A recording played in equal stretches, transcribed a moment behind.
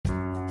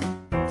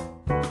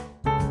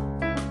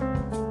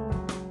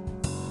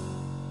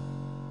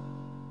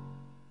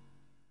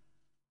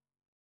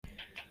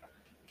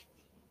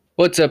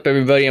What's up,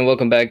 everybody, and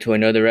welcome back to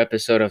another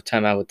episode of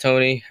Time Out with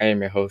Tony. I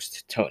am your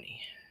host, Tony.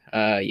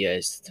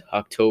 Yes,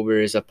 October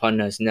is upon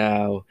us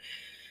now.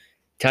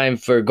 Time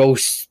for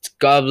ghosts,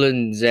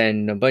 goblins,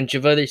 and a bunch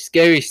of other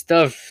scary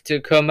stuff to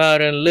come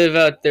out and live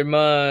out their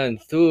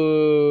month.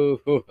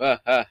 Ooh, ha,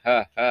 ha,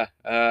 ha, ha,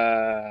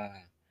 ha.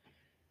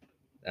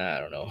 I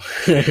don't know.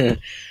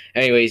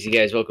 Anyways, you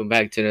guys, welcome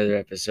back to another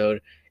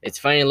episode. It's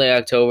finally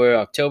October.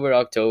 I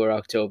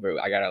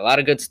got a lot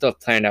of good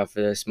stuff planned out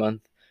for this month.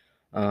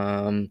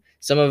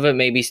 Some of it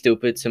may be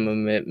stupid, some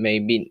of it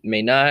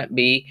may not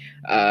be.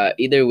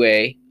 Either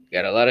way,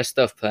 got a lot of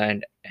stuff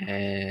planned,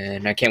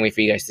 and I can't wait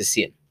for you guys to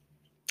see it.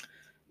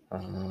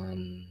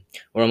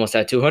 We're almost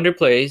at 200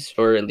 plays,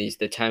 or at least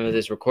the time of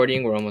this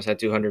recording. We're almost at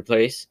 200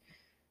 plays,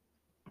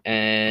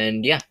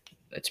 and yeah,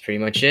 that's pretty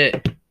much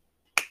it.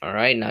 All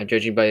right, now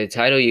judging by the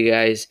title, you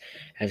guys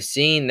have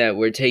seen that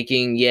we're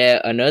taking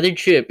yet another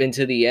trip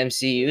into the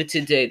MCU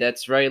today.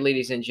 That's right,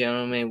 ladies and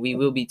gentlemen, we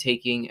will be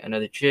taking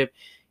another trip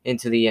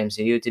into the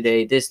MCU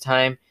today. This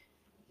time,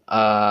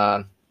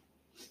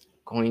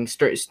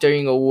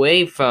 steering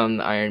away from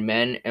Iron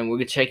Man, and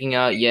we're checking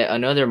out yet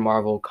another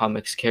Marvel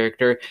Comics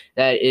character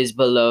that is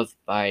beloved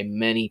by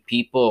many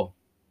people,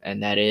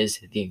 and that is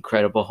the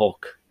Incredible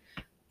Hulk.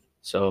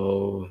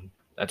 So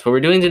that's what we're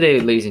doing today,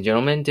 ladies and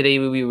gentlemen. Today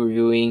we'll be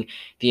reviewing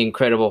the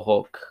Incredible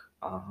Hulk.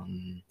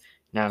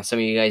 Now, some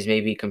of you guys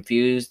may be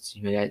confused.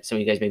 Some of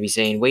you guys may be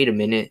saying, "Wait a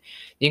minute,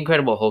 the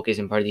Incredible Hulk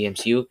isn't part of the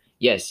MCU."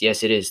 Yes,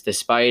 it is.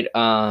 Despite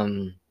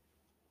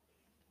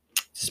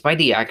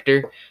the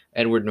actor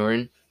Edward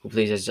Norton, who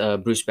plays as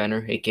Bruce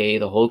Banner, aka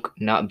the Hulk,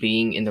 not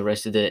being in the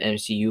rest of the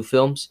MCU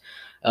films,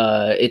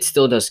 it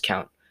still does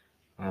count.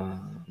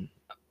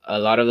 A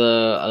lot of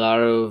the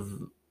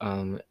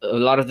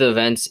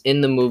events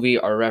in the movie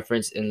are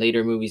referenced in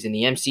later movies in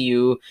the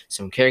MCU.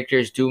 Some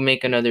characters do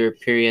make another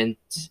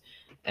appearance,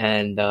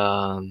 and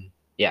that's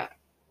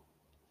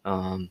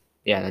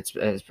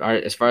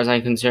as far as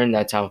I'm concerned.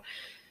 That's how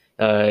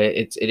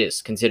it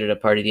is considered a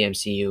part of the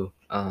MCU.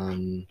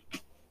 And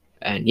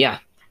yeah,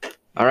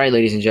 all right,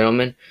 ladies and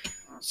gentlemen.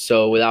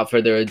 So without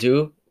further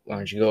ado, why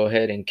don't you go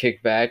ahead and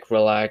kick back,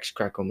 relax,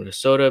 crack open a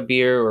soda,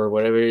 beer, or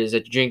whatever it is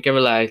that you drink and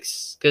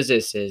relax, because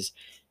this is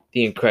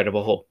the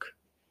Incredible Hulk.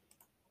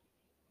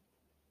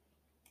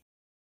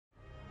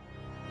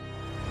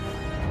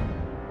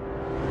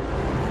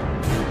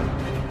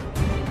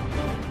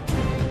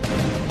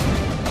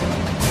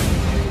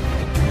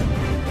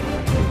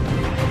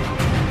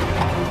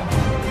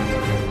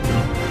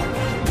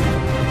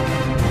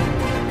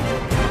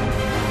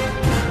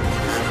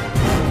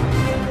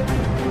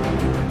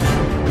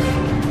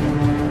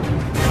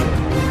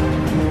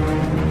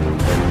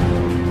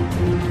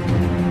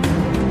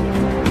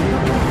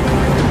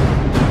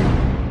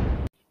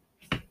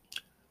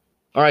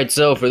 All right,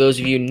 so for those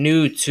of you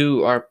new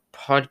to our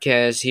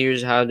podcast,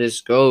 here's how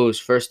this goes.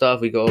 First off,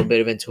 we go a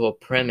bit into a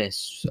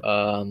premise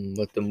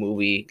with the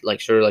movie,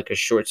 like sort of like a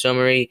short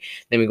summary.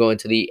 Then we go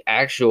into the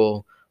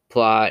actual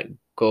plot,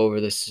 go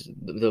over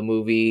the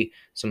movie,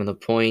 some of the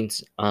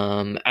points,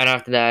 and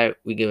after that,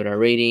 we give it our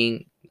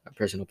rating, our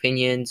personal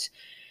opinions.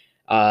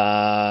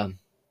 After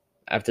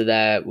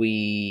that,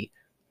 we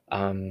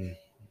go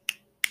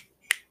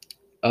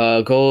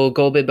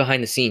a bit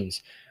behind the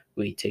scenes.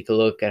 We take a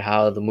look at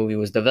how the movie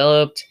was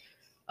developed,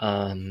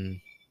 how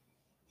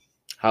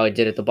it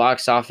did at the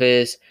box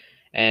office,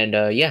 and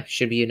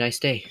should be a nice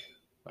day.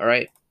 All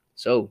right.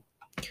 So,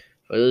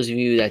 for those of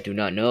you that do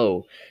not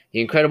know,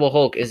 The Incredible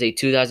Hulk is a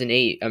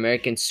 2008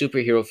 American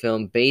superhero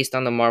film based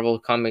on the Marvel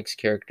Comics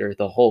character,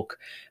 the Hulk.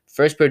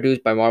 First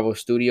produced by Marvel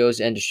Studios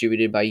and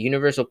distributed by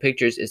Universal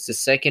Pictures, it's the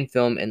second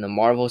film in the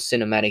Marvel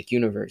Cinematic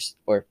Universe,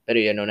 or better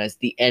yet known as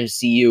the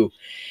MCU.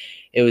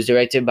 It was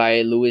directed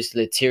by Louis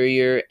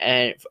Leterrier,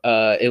 and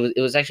it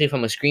was actually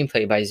from a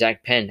screenplay by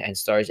Zach Penn and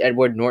stars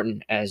Edward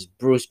Norton as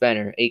Bruce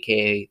Banner,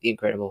 aka the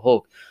Incredible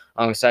Hulk.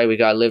 Alongside, we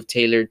got Liv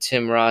Taylor,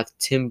 Tim Roth,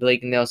 Tim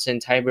Blake Nelson,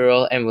 Ty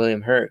Burrell, and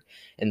William Hurt.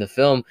 In the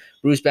film,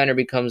 Bruce Banner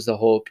becomes the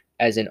Hulk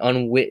as an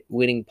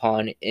unwitting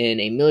pawn in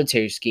a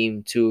military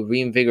scheme to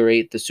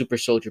reinvigorate the super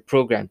soldier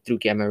program through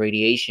gamma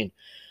radiation.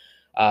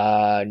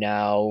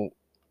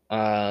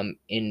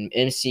 In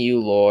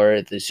MCU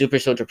lore, the Super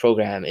Soldier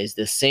program is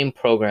the same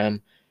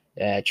program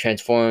that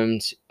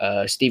transformed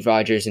Steve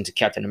Rogers into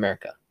Captain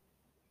America.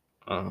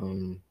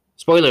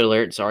 Spoiler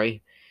alert,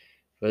 sorry.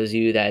 For those of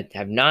you that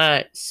have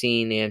not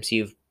seen the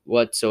MCU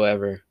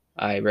whatsoever,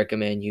 I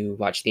recommend you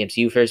watch the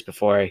MCU first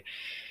before I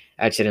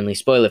accidentally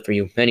spoil it for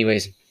you.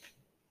 Anyways.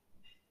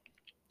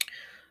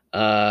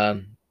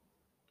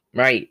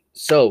 Right,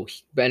 so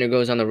Banner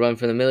goes on the run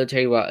from the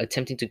military while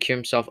attempting to cure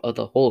himself of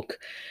the Hulk.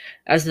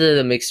 As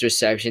the mixed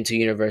reception to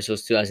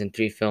Universal's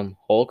 2003 film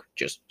Hulk,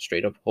 just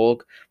straight up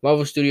Hulk,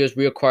 Marvel Studios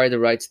reacquired the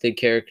rights to the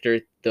character,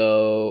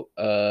 though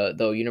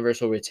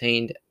Universal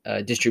retained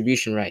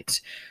distribution rights.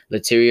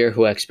 Leterrier,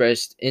 who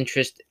expressed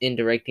interest in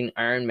directing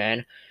Iron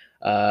Man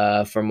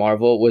for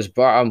Marvel, was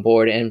brought on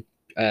board, and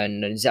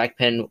Zach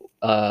Penn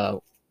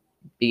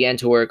began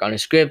to work on a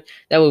script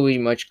that would be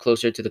much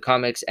closer to the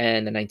comics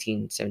and the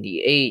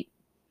 1978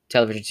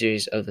 television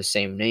series of the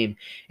same name.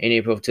 In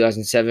April of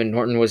 2007,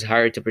 Norton was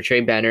hired to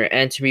portray Banner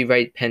and to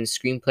rewrite Penn's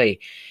screenplay.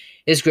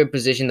 His script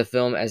positioned the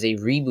film as a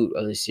reboot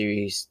of the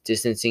series,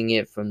 distancing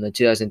it from the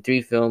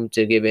 2003 film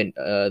to give it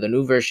the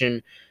new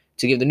version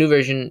to give the new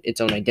version its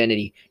own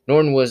identity.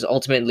 Norton was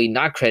ultimately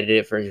not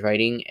credited for his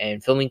writing,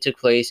 and filming took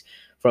place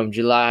from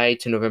July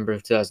to November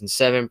of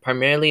 2007,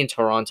 primarily in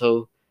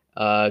Toronto,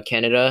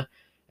 Canada.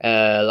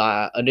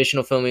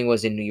 Additional filming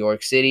was in New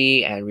York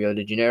City and Rio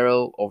de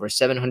Janeiro. Over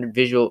 700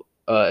 visual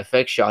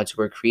effects shots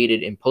were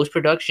created in post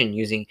production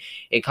using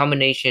a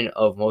combination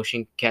of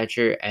motion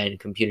capture and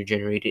computer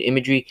generated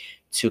imagery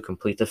to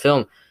complete the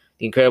film.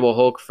 The Incredible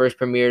Hulk first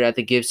premiered at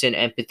the Gibson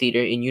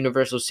Amphitheater in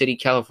Universal City,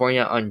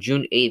 California on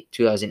June 8,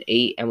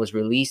 2008, and was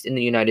released in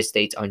the United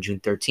States on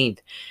June 13th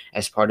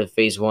as part of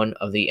Phase 1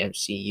 of the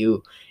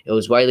MCU. It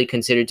was widely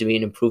considered to be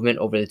an improvement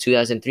over the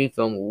 2003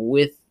 film,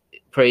 with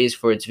praise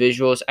for its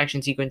visuals,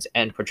 action sequence,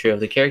 and portrayal of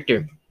the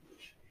character.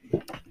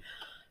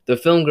 The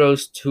film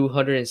grossed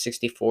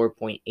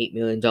 $264.8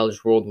 million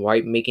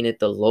worldwide, making it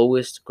the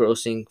lowest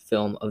grossing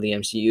film of the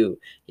MCU.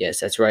 Yes,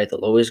 that's right, the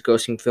lowest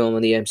grossing film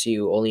of the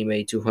MCU only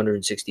made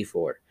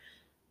 264.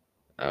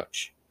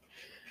 Ouch.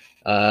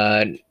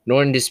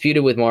 Norton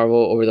disputed with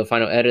Marvel over the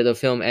final edit of the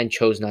film and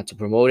chose not to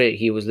promote it.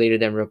 He was later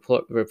then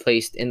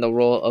replaced in the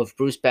role of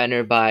Bruce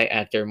Banner by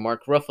actor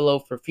Mark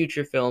Ruffalo for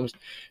future films,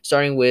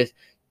 starting with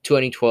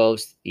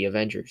 2012's The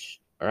Avengers.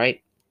 All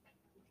right,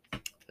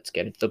 let's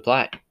get into the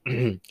plot.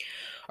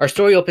 Our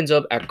story opens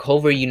up at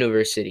Culver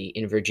University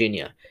in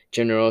Virginia.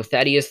 General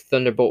Thaddeus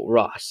Thunderbolt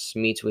Ross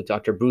meets with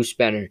Dr. Bruce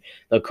Banner,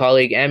 the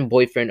colleague and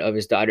boyfriend of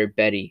his daughter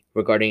Betty,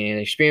 regarding an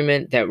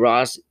experiment that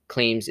Ross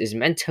claims is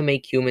meant to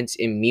make humans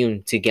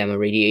immune to gamma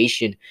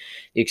radiation.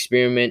 The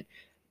experiment,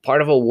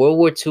 part of a World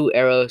War II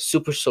era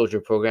super soldier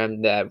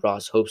program that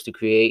Ross hopes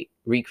to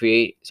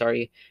recreate,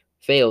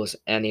 fails,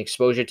 and the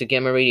exposure to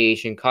gamma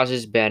radiation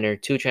causes Banner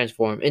to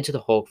transform into the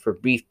Hulk for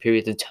brief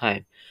periods of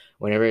time,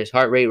 whenever his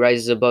heart rate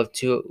rises above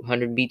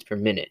 200 beats per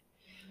minute.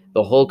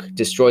 The Hulk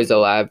destroys the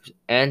lab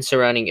and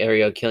surrounding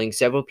area, killing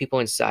several people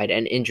inside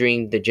and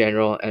injuring the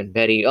General and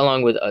Betty,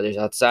 along with others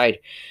outside.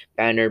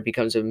 Banner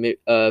becomes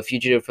a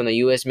fugitive from the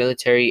U.S.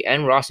 military,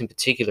 and Ross in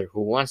particular,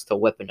 who wants to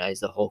weaponize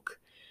the Hulk.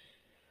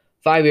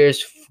 5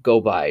 years go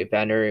by.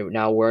 Banner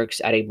now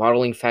works at a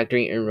modeling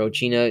factory in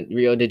Rotina,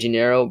 Rio de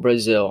Janeiro,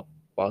 Brazil,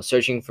 while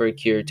searching for a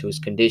cure to his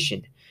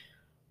condition.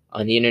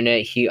 On the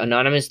internet, he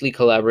anonymously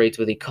collaborates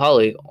with a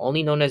colleague,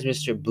 only known as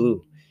Mr.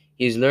 Blue.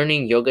 He is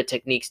learning yoga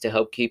techniques to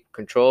help keep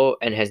control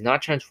and has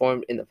not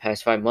transformed in the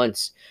past 5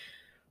 months.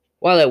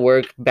 While at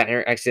work,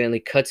 Banner accidentally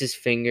cuts his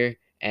finger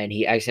and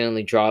he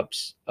accidentally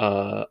drops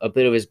a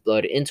bit of his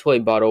blood into a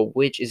bottle,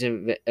 which is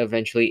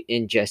eventually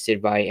ingested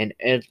by an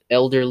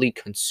elderly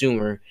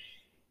consumer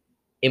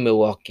in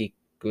Milwaukee,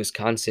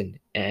 Wisconsin,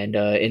 and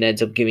it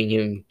ends up giving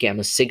him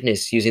gamma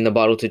sickness. Using the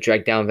bottle to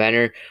track down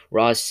Banner,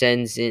 Ross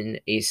sends in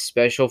a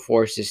special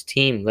forces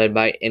team led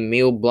by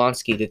Emil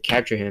Blonsky to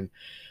capture him.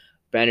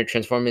 Banner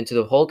transforms into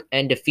the Hulk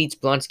and defeats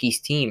Blonsky's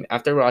team.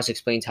 After Ross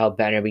explains how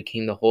Banner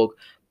became the Hulk,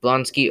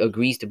 Blonsky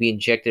agrees to be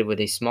injected with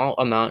a small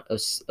amount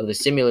of the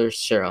similar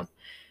serum,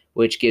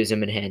 which gives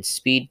him enhanced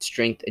speed,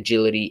 strength,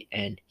 agility,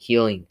 and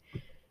healing.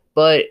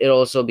 But it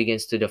also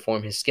begins to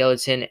deform his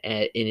skeleton,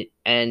 and it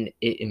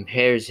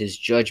impairs his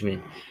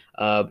judgment.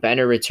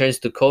 Banner returns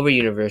to Culver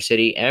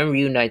University and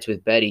reunites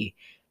with Betty.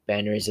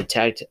 Banner is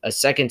attacked a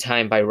second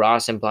time by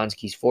Ross and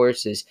Blonsky's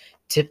forces,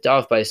 tipped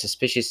off by a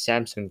suspicious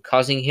Samsung,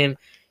 causing him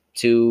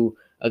to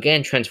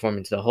again transform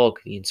into the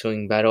Hulk. The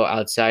ensuing battle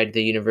outside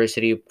the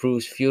university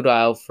proves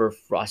futile for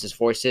Ross's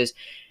forces,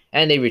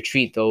 and they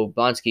retreat, though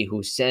Blonsky,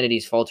 whose sanity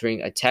is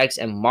faltering, attacks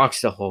and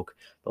mocks the Hulk.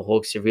 The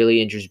Hulk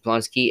severely injures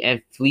Blonsky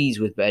and flees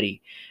with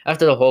Betty.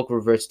 After the Hulk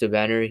reverts to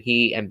Banner,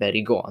 he and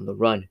Betty go on the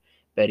run.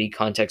 Betty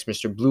contacts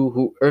Mr. Blue,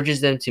 who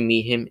urges them to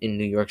meet him in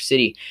New York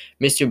City.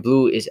 Mr.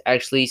 Blue is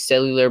actually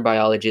cellular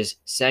biologist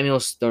Samuel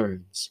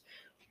Stearns,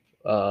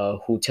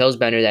 who tells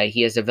Banner that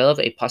he has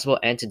developed a possible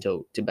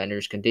antidote to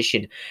Banner's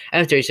condition.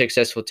 After a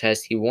successful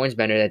test, he warns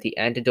Banner that the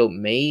antidote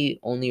may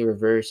only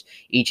reverse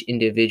each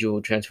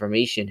individual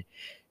transformation.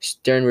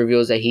 Stern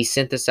reveals that he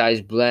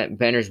synthesized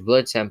Banner's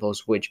blood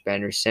samples, which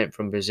Banner sent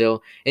from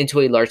Brazil,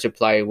 into a large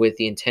supply with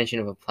the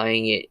intention of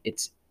applying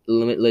its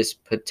limitless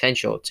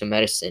potential to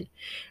medicine.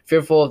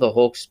 Fearful of the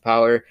Hulk's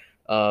power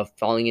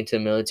falling into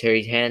the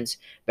military's hands,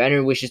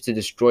 Banner wishes to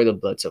destroy the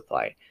blood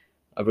supply.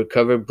 A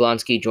recovered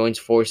Blonsky joins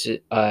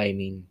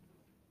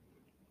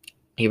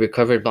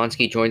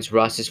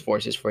Ross's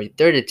forces for a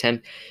third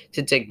attempt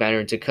to take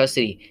Banner into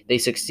custody. They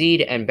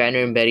succeed, and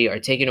Banner and Betty are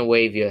taken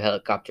away via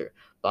helicopter.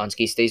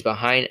 Blonsky stays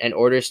behind and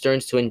orders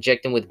Stearns to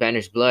inject him with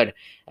Banner's blood.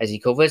 As he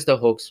covets the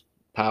Hulk's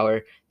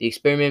power, the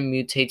experiment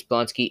mutates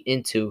Blonsky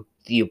into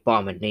the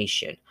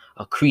Abomination,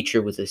 a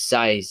creature with a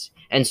size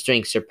and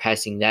strength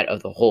surpassing that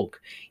of the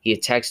Hulk. He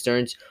attacks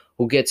Stearns,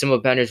 who gets some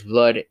of Banner's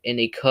blood in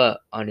a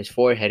cut on his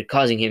forehead,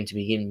 causing him to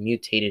begin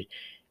mutating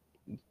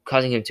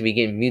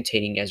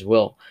as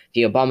well.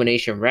 The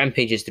Abomination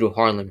rampages through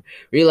Harlem.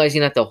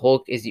 Realizing that the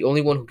Hulk is the only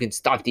one who can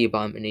stop the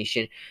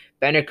Abomination,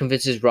 Banner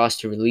convinces Ross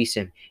to release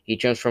him. He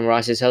jumps from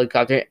Ross's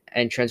helicopter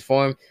and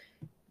transforms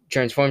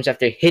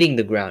after hitting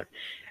the ground.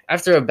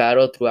 After a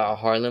battle throughout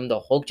Harlem, the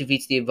Hulk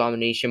defeats the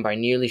Abomination by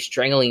nearly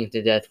strangling him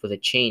to death with a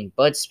chain,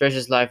 but spares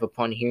his life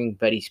upon hearing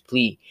Betty's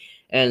plea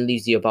and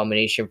leaves the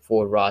Abomination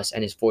for Ross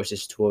and his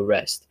forces to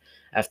arrest.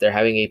 After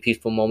having a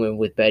peaceful moment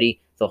with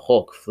Betty, the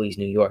Hulk flees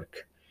New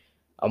York.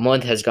 A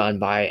month has gone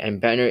by, and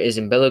Banner is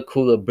in Bella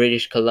Coola,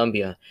 British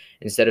Columbia.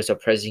 Instead of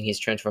suppressing his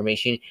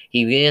transformation,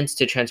 he begins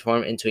to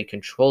transform into a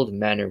controlled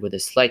manner with a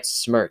slight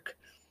smirk.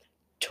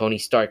 Tony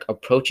Stark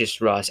approaches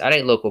Ross at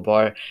a local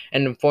bar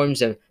and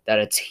informs him that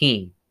a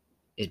team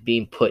is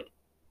being put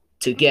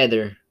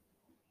together,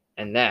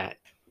 and that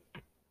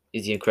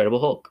is the Incredible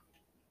Hulk.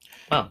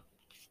 Wow,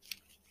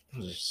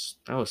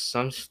 that was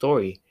some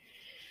story.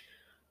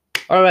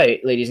 All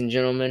right, ladies and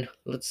gentlemen,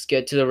 let's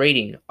get to the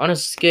rating. On a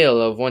scale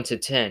of 1 to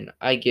 10,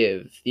 I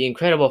give the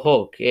Incredible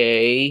Hulk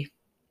a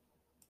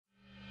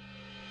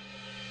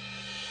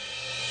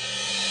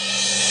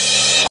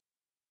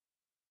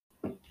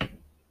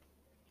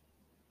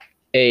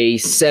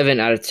 7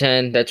 out of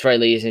 10. That's right,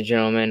 ladies and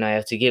gentlemen. I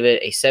have to give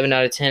it a 7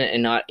 out of 10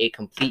 and not a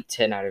complete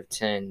 10 out of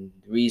 10.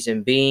 The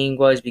reason being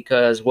was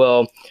because,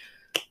 well,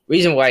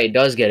 reason why it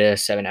does get a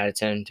 7 out of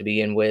 10 to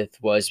begin with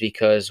was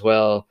because,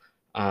 well,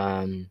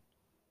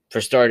 for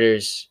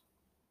starters,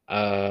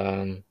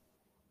 it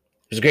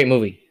was a great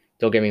movie.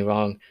 Don't get me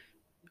wrong.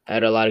 It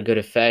had a lot of good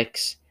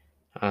effects.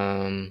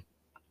 Yeah,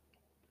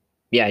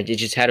 it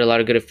just had a lot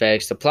of good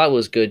effects. The plot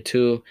was good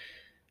too.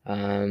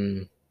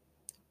 Um,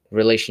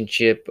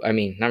 relationship. I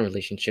mean, not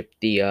relationship.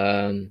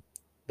 The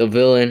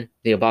villain,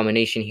 the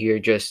Abomination here,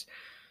 just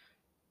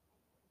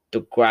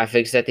the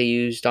graphics that they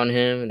used on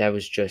him. That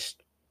was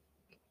just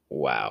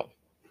wow.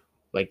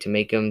 Like to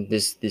make him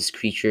this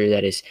creature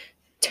that is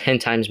 10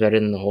 times better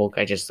than the Hulk.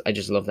 I just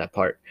love that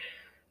part.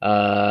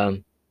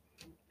 Um,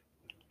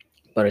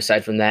 but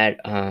aside from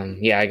that,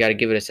 yeah, I gotta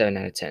give it a 7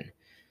 out of 10.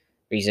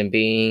 Reason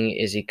being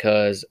is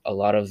because a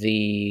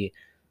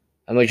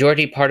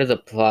majority part of the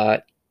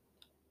plot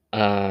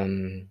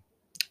um,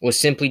 was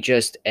simply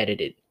just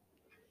edited,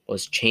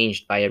 was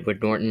changed by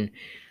Edward Norton,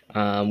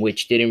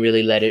 which didn't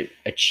really let it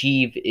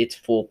achieve its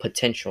full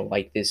potential.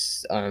 Like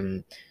this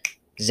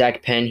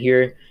Zach Penn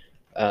here,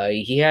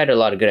 he had a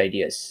lot of good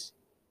ideas.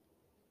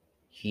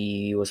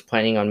 He was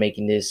planning on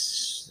making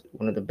this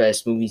one of the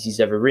best movies he's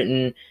ever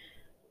written.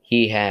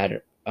 He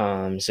had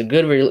some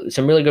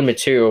really good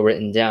material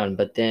written down,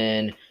 but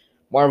then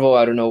Marvel,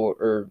 I don't know,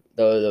 or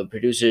the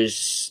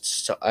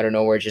producers, I don't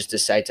know where, just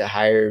decide to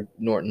hire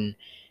Norton,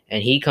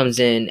 and he comes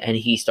in and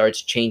he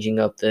starts changing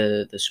up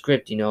the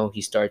script.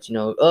 He starts,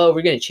 oh,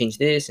 we're gonna change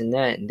this and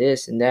that and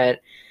this and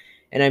that,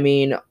 and I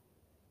mean,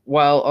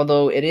 while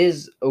although it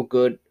is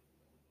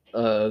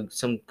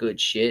some good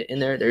shit in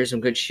there, there is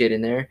some good shit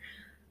in there.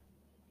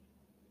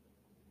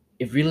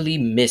 It really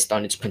missed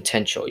on its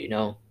potential.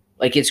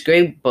 Like it's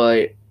great,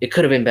 but it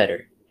could have been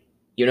better.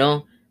 You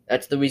know,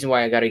 that's the reason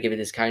why I gotta give it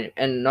this kind.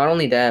 And not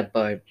only that,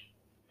 but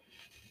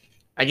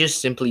I just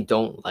simply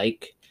don't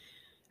like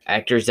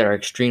actors that are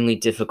extremely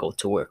difficult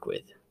to work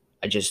with.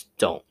 I just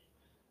don't.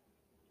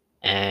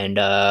 And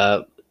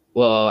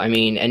well, I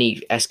mean,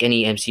 ask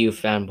any MCU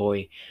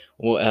fanboy,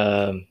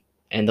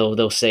 and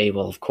they'll say,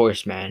 well, of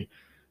course, man.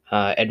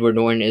 Edward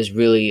Norton is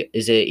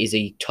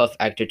a tough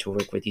actor to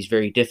work with. He's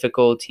very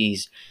difficult.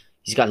 He's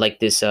got like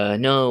this.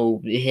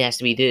 No, it has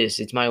to be this.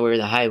 It's my way or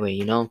the highway.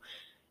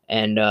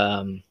 And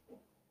and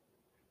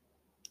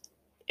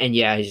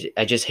yeah,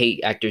 I just hate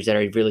actors that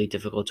are really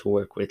difficult to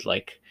work with.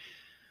 Like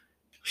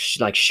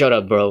shut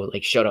up, bro.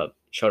 Like shut up.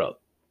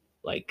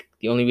 Like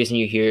the only reason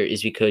you're here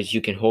is because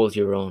you can hold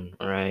your own.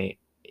 All right.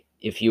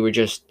 If you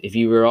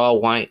were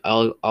all white,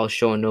 I'll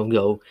show and no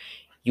go,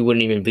 you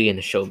wouldn't even be in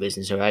the show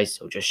business. All right.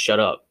 So just shut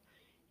up.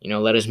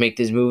 Let us make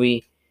this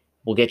movie.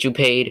 We'll get you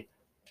paid.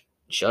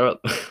 Shut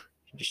up.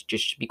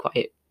 just be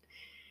quiet.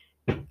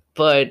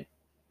 But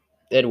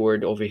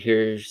Edward over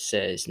here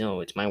says no.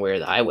 It's my way or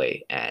the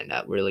highway, and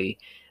that really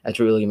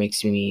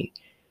makes me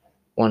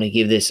want to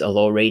give this a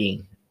low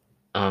rating.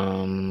 A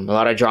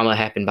lot of drama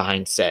happened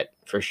behind set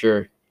for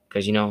sure,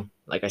 because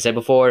like I said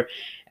before,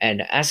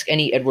 and ask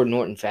any Edward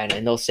Norton fan,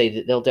 and they'll say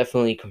that they'll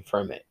definitely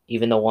confirm it.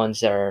 Even the ones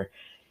that are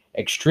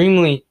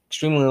extremely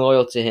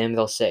loyal to him,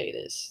 they'll say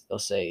this. They'll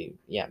say,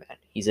 "Yeah, man,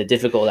 he's a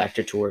difficult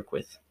actor to work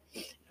with."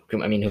 Who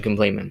can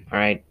blame him? All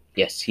right,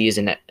 yes, he is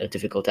a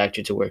difficult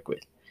actor to work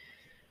with.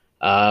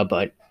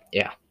 But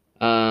yeah.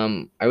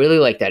 I really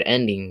like that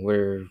ending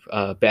where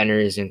Banner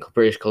is in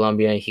British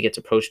Columbia. He gets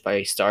approached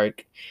by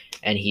Stark,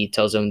 and he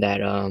tells him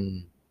that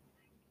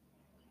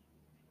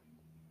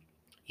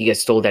he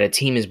gets told that a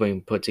team is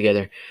being put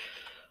together.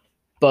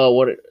 But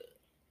what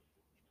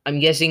I'm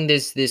guessing,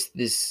 this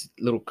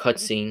little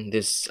cutscene,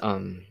 this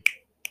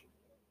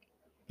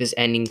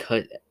ending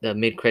cut, the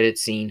mid credit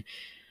scene.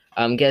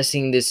 I'm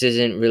guessing this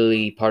isn't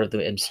really part of the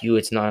MCU.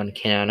 It's not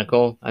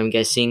canonical. I'm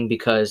guessing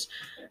because,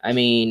 I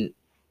mean,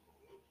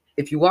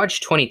 if you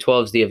watch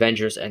 2012's The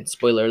Avengers, and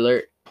spoiler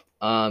alert,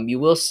 you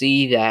will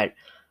see that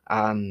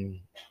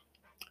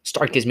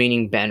Stark is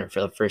meeting Banner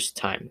for the first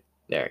time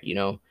there.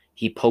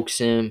 He pokes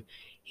him.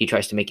 He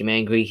tries to make him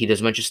angry. He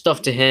does a bunch of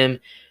stuff to him.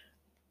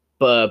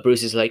 But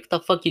Bruce is like, "What the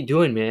fuck you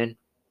doing, man?"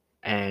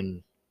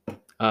 And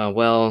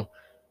well,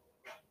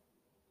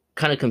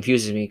 kind of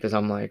confuses me because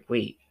I'm like,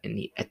 wait.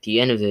 At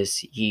the end of this,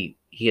 he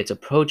gets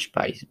approached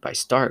by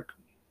Stark.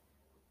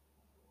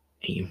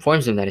 He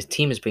informs him that his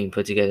team is being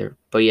put together.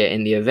 But yet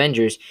in the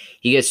Avengers,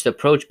 he gets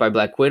approached by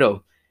Black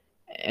Widow.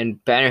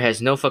 And Banner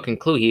has no fucking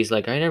clue. He's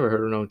like, I never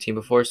heard of no team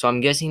before. So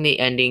I'm guessing the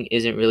ending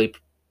isn't really,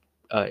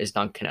 is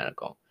not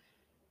canonical.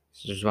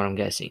 This is what I'm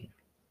guessing.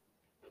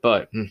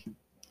 But,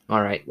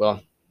 all right.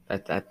 Well,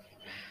 that's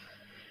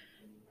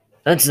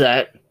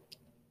that.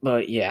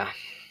 But yeah.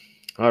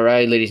 All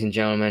right, ladies and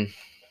gentlemen.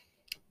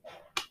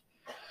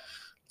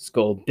 Let's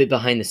go a bit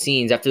behind the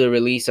scenes. After the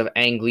release of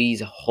Ang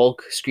Lee's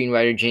Hulk,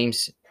 screenwriter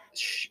James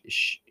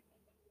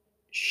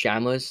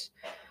Shamlas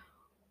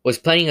was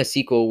planning a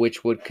sequel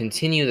which would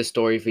continue the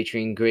story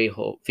featuring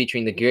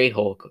the Grey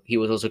Hulk. He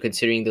was also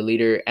considering the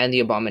Leader and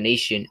the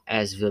Abomination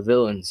as the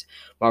villains.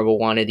 Marvel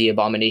wanted the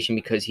Abomination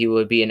because he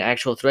would be an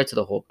actual threat to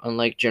the Hulk,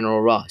 unlike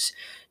General Ross.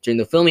 During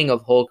the filming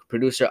of Hulk,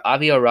 producer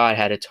Avi Arad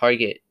had a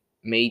target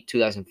May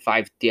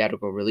 2005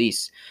 theatrical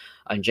release.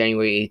 On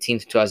January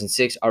 18th,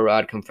 2006,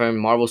 Arad confirmed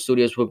Marvel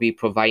Studios would be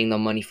providing the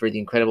money for the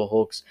Incredible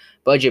Hulk's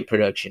budget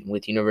production,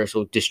 with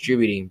Universal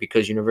distributing.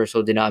 Because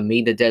Universal did not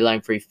meet the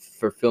deadline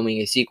for filming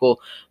a sequel,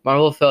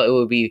 Marvel felt it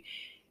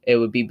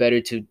would be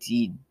better to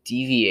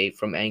deviate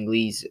from Ang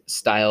Lee's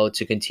style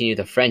to continue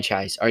the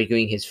franchise,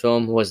 arguing his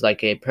film was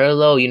like a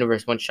parallel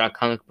universe one-shot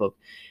comic book,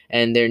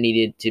 and there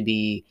needed to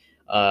be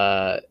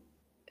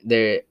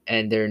their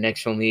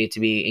next film needed to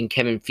be, in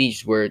Kevin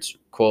Feige's words,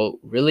 quote,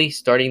 really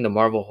starting the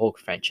Marvel Hulk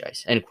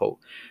franchise, end quote.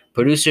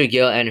 Producer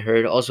Gail Ann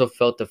Hurd also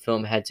felt the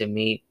film had to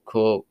meet,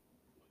 quote,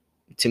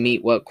 to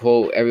meet what,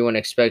 quote, everyone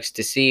expects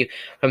to see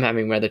from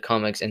having read the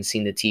comics and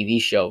seen the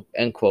TV show,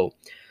 end quote.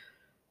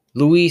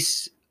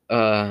 Louis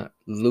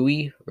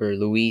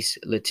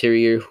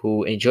Leterrier,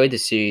 who enjoyed the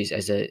series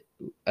as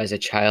a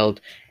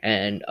child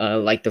and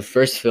like the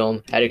first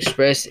film, had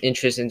expressed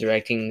interest in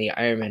directing the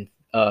Iron Man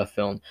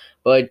film,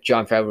 but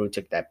Jon Favreau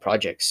took that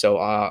project. So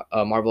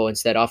Marvel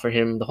instead offered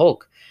him the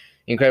Hulk,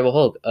 Incredible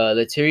Hulk.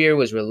 Leterrier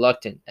was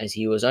reluctant as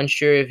he was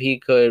unsure if he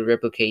could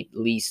replicate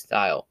Lee's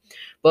style,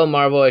 but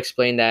Marvel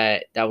explained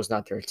that was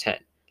not their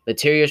intent.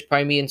 Leterrier's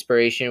primary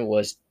inspiration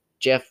was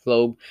Jeff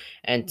Loeb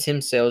and Tim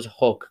Sale's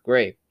Hulk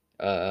Gray,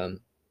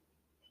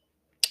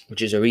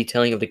 which is a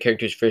retelling of the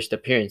character's first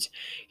appearance.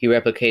 He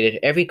replicated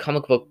every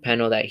comic book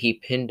panel that he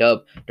pinned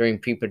up during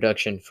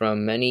pre-production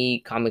from many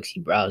comics he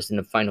browsed in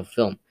the final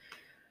film.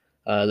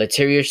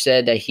 Leterrier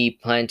said that he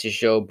planned to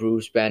show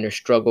Bruce Banner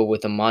struggle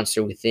with a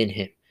monster within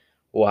him,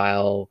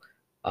 while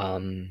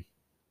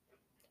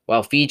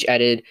Feige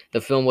added the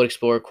film would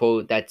explore,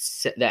 quote,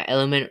 that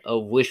element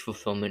of wish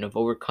fulfillment, of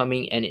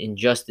overcoming an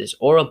injustice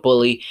or a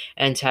bully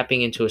and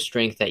tapping into a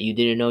strength that you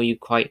didn't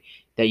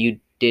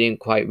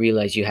quite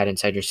realize you had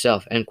inside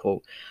yourself, end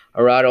quote.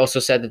 Arad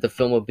also said that the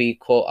film would be,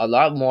 quote, a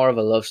lot more of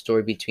a love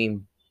story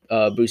between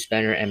Bruce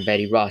Banner and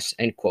Betty Ross,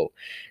 end quote.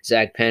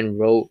 Zach Penn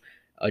wrote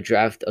a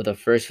draft of the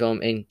first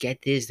film in, get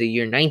this, the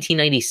year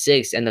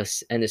 1996, and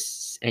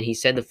he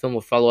said the film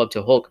would follow up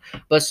to Hulk,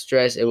 but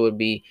stressed it would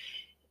be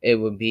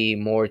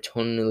more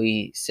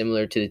tonally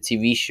similar to the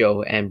TV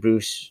show and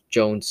Bruce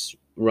Jones'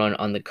 run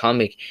on the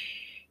comic.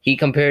 He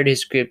compared his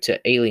script to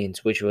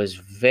Aliens, which was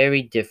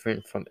very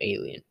different from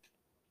Alien,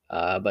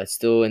 but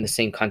still in the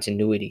same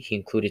continuity. He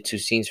included 2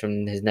 scenes from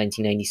his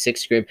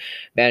 1996 script: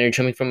 Banner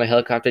jumping from a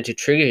helicopter to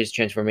trigger his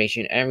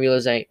transformation and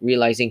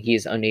realizing he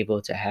is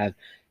unable to have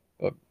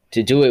or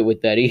to do it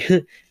with Betty.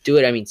 Fuck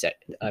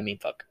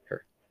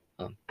her.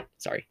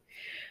 Sorry.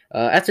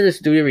 After the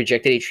studio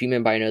rejected a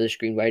treatment by another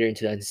screenwriter in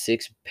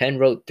 2006, Penn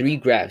wrote 3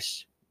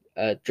 drafts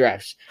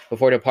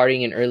before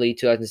departing in early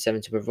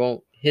 2007 to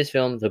promote his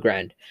film, The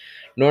Grand.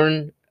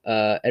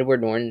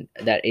 Edward Norton,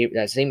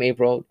 that same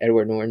April,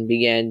 Edward Norton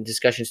began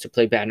discussions to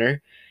play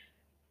Banner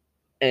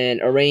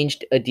and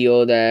arranged a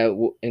deal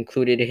that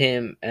included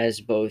him as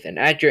both an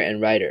actor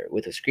and writer.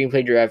 With a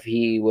screenplay draft,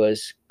 he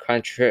was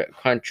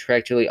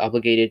contractually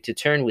obligated to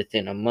turn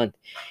within a month.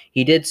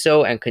 He did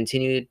so and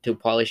continued to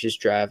polish his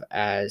draft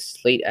as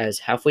late as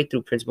halfway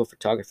through principal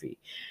photography.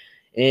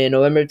 In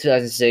November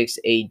 2006,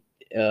 a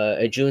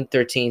June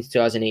 13th,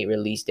 2008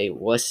 release date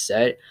was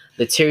set.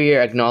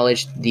 Leterrier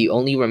acknowledged the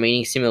only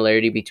remaining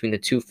similarity between the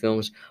 2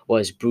 films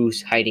was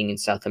Bruce hiding in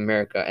South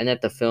America, and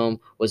that the film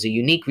was a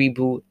unique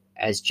reboot,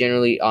 as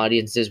generally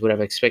audiences would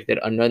have expected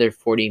another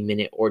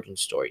 40-minute origin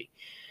story.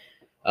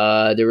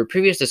 There were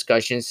previous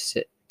discussions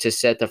to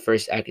set the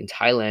first act in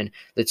Thailand.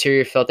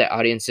 Leterrier felt that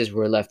audiences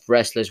were left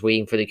restless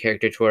waiting for the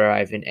character to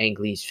arrive in Ang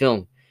Lee's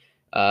film.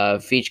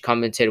 Feige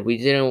commented,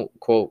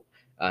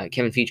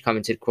 Kevin Feige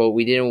commented, quote,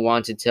 we didn't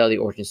want to tell the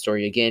origin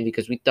story again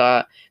because we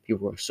thought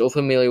people were so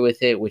familiar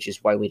with it, which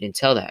is why we didn't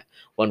tell that.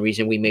 One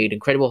reason we made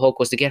Incredible Hulk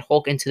was to get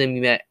Hulk into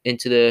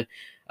the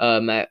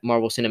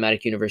Marvel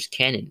Cinematic Universe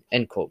canon,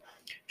 end quote.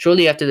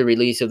 Shortly after the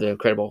release of The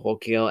Incredible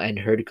Hulk, Gale and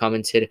Hurd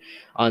commented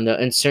on the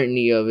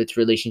uncertainty of its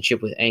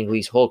relationship with Ang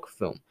Lee's Hulk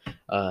film,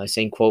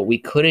 saying, quote, "We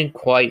couldn't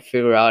quite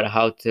figure out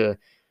how to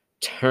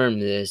term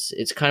this.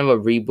 It's kind of a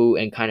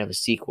reboot and kind of a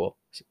sequel,"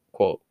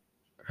 quote.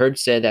 Hurd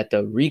said that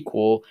the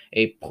requel,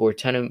 a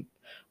portmanteau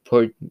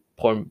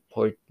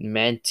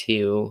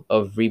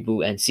of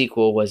reboot and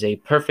sequel, was a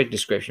perfect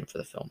description for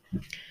the film.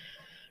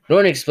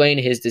 Norton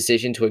explained his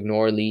decision to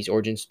ignore Lee's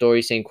origin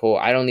story, saying,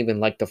 quote, "I don't even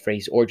like the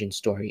phrase origin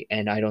story,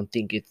 and I don't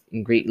think it's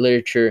in great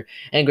literature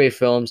and great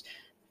films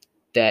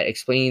that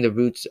explaining the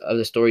roots of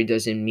the story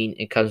doesn't mean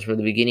it comes from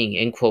the beginning,"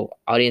 end quote.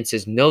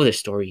 "Audiences know the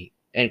story,"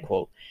 end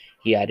quote.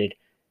 He added.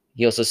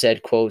 He also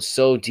said, quote,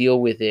 "So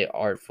deal with it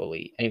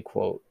artfully," end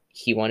quote.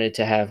 He wanted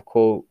to have,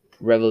 quote,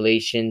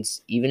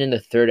 revelations even in the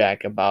third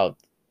act about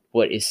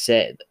what is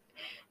said,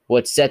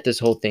 what set this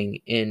whole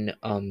thing in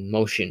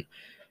motion,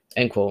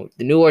 end quote.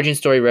 The new origin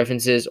story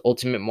references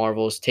Ultimate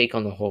Marvel's take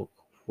on the Hulk,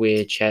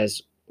 which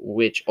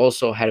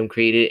also had him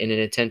created in an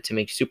attempt to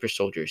make super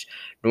soldiers.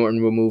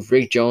 Norton removed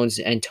Rick Jones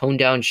and toned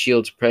down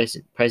Shield's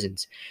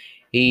presence.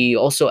 He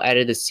also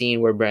added the scene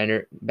where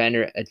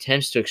Banner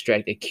attempts to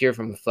extract a cure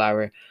from a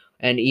flower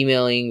and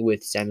emailing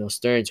with Samuel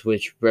Stearns,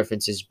 which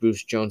references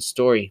Bruce Jones'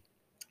 story.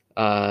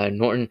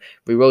 Norton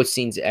rewrote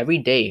scenes every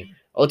day.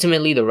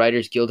 Ultimately, the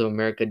Writers Guild of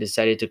America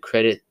decided to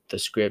credit the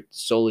script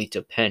solely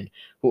to Penn,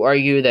 who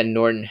argued that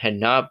Norton had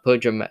not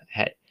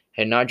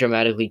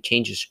dramatically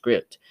changed the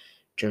script.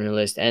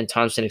 Journalist Ann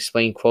Thompson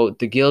explained, quote,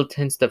 "The Guild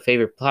tends to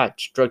favor plot,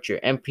 structure,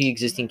 and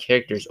pre-existing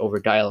characters over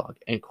dialogue,"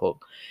 end quote.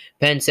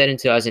 Penn said in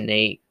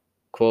 2008,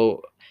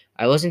 quote,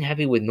 "I wasn't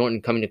happy with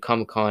Norton coming to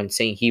Comic-Con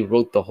saying he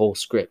wrote the whole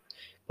script.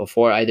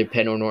 Before either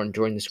Penn or Norton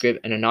joined the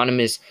script, an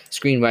anonymous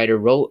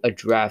screenwriter wrote a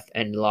draft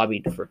and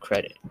lobbied for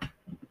credit."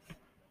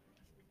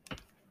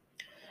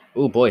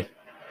 Oh boy.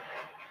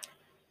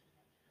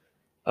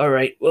 All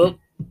right. Well,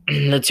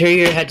 the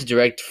Terrier had to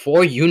direct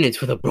 4 units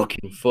with a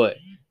broken foot.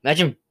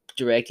 Imagine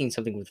directing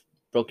something with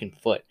broken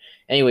foot.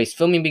 Anyways,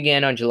 filming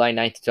began on July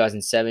 9th,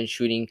 2007.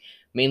 Shooting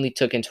mainly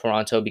took in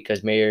Toronto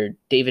because Mayor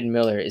David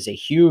Miller is a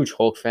huge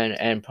Hulk fan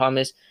and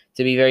promised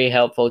to be very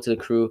helpful to the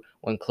crew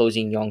when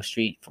closing Yonge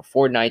Street for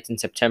 4 nights in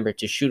September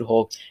to shoot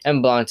Hulk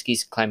and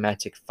Blonsky's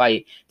climactic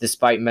fight.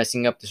 Despite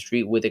messing up the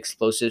street with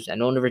explosives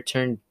and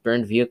on-return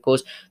burned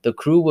vehicles, the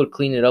crew would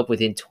clean it up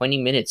within 20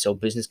 minutes so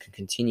business could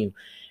continue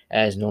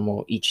as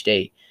normal each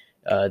day.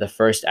 The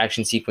first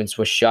action sequence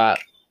was shot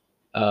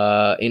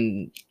hold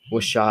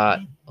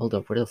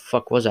up, where the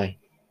fuck was I?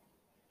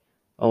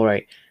 All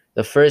right.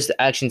 The first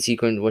action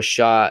sequence was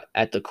shot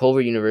at the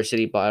Culver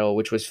University Battle,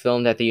 which was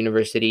filmed at the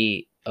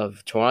University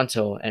of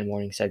Toronto and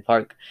Morningside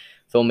Park.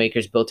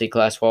 Filmmakers built a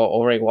glass wall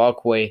over a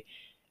walkway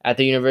at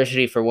the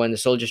university for when the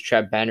soldiers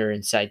trapped Banner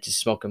inside to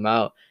smoke him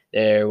out.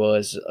 There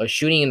was a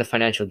shooting in the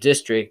financial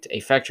district, a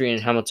factory in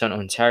Hamilton,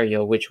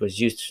 Ontario, which was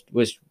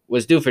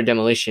due for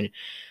demolition,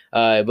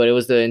 but it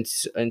was the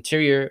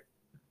interior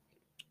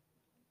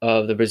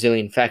of the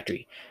Brazilian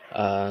factory.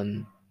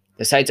 The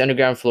site's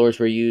underground floors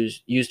were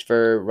used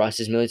for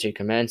Ross's military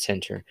command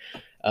center.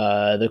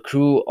 The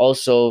crew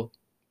also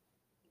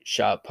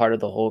shot part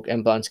of the Hulk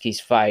and Blonsky's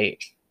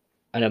fight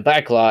on a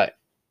backlot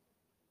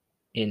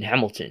in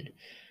Hamilton.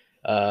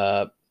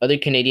 Other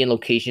Canadian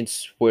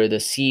locations were the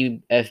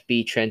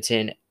CFB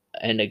Trenton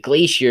and a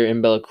glacier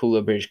in Bella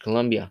Coola, British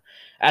Columbia.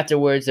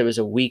 Afterwards, there was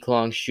a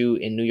week-long shoot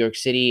in New York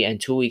City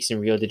and 2 weeks in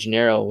Rio de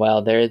Janeiro.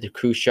 While there, the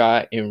crew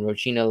shot in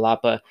Rochina,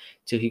 Lapa,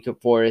 Tuhica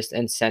Forest,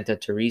 and Santa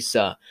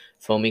Teresa.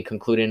 Filming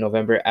concluded in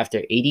November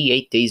after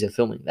 88 days of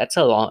filming. That's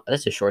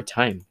a short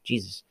time.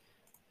 Jesus.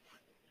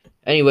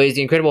 Anyways,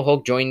 the Incredible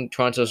Hulk joined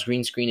Toronto's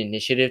Green Screen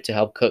Initiative to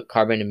help cut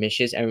carbon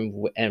emissions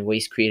and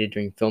waste created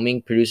during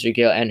filming. Producer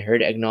Gail Ann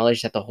Hurd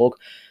acknowledged that the Hulk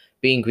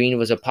being green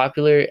was a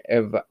popular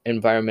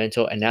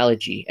environmental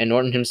analogy, and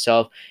Norton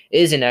himself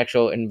is an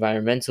actual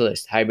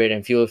environmentalist. Hybrid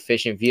and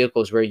fuel-efficient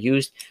vehicles were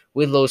used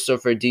with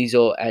low-sulfur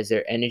diesel as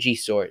their energy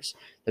source.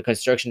 The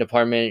construction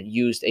department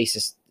used a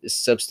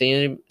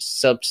sustainably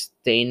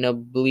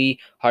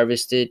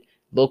harvested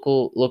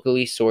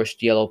locally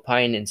sourced yellow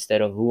pine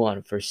instead of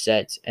Wuhan for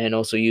sets, and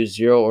also used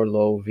zero or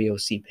low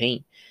VOC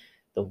paint.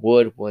 The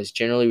wood was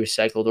generally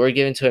recycled or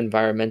given to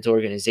environmental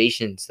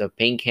organizations. The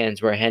paint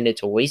cans were handed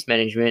to waste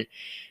management,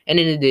 and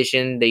in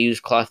addition, they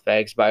used cloth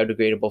bags,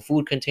 biodegradable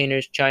food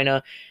containers,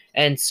 china,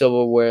 and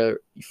silverware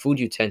food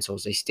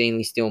utensils, a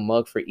stainless steel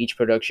mug for each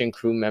production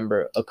crew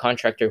member, a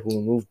contractor who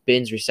removed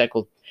bins,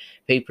 recycled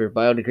paper,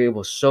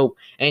 biodegradable soap,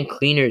 and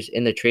cleaners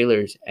in the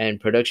trailers and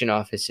production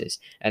offices,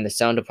 and the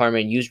sound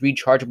department used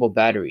rechargeable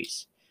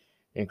batteries.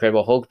 The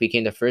Incredible Hulk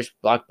became the first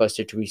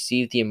blockbuster to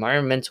receive the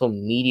Environmental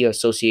Media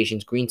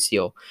Association's Green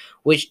Seal,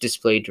 which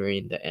displayed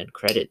during the end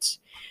credits.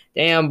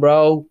 Damn,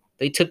 bro.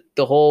 They took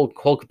the whole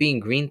Hulk being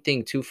green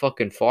thing too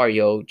fucking far,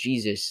 yo.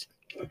 Jesus.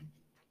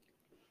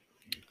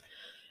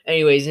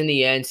 Anyways, in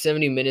the end,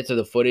 70 minutes of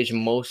the footage,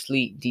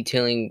 mostly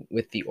detailing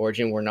with the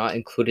origin, were not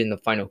included in the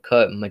final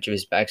cut. Much of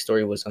his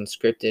backstory was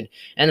unscripted,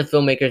 and the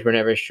filmmakers were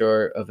never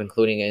sure of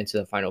including it into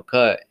the final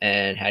cut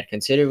and had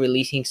considered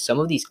releasing some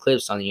of these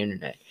clips on the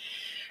internet.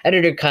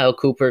 Editor Kyle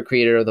Cooper,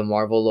 creator of the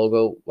Marvel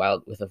logo,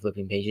 Wild with the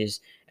Flipping Pages,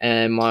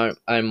 and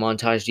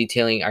montage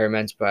detailing Iron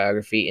Man's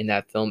biography in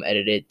that film,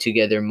 edited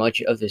together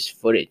much of this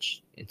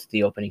footage into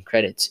the opening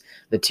credits.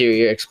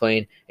 Leterrier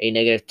explained a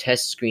negative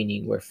test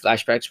screening where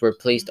flashbacks were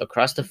placed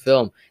across the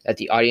film that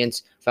the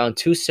audience found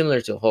too similar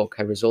to Hulk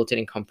had resulted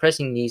in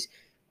compressing these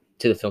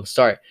to the film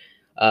start.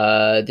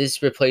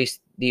 This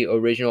replaced the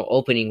original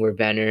opening where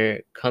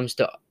Banner comes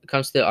to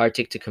the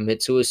Arctic to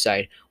commit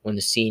suicide. When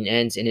the scene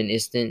ends in an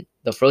instant,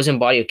 the frozen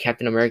body of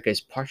Captain America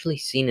is partially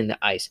seen in the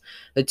ice.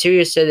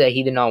 Leterrier said that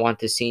he did not want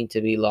the scene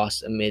to be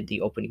lost amid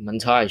the opening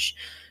montage.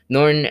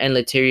 Norton and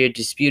Leterrier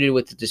disputed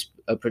with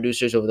the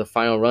producers over the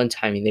final run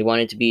timing. They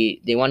wanted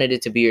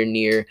it to be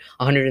near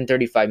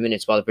 135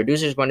 minutes, while the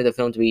producers wanted the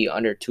film to be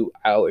under 2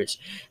 hours.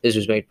 This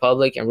was made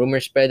public, and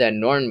rumors spread that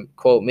Norton,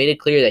 quote, made it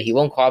clear that he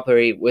won't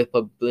cooperate with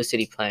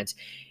publicity plans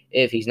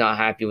if he's not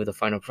happy with the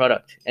final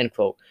product, end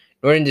quote.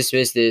 Norton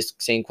dismissed this,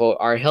 saying, quote,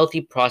 our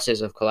healthy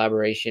process of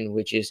collaboration,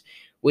 which is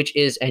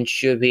and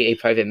should be a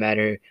private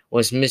matter,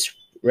 was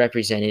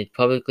misrepresented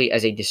publicly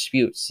as a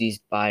dispute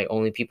seized by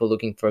only people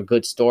looking for a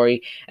good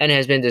story and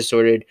has been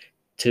distorted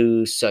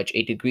to such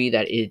a degree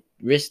that it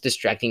risks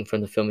distracting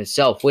from the film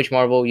itself, which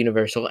Marvel,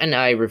 Universal, and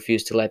I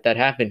refuse to let that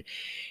happen.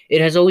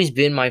 It has always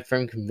been my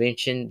firm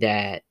conviction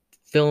that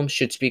films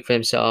should speak for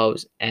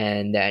themselves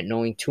and that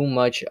knowing too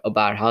much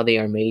about how they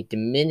are made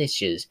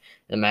diminishes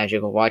the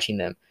magic of watching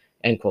them.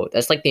 End quote.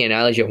 That's like the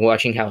analogy of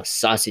watching how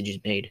sausage is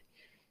made.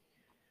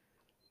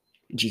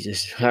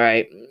 Jesus. All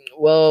right.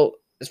 Well,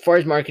 as far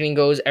as marketing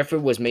goes, effort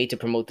was made to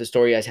promote the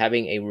story as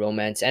having a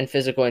romance and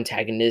physical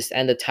antagonist,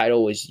 and the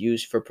title was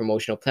used for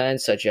promotional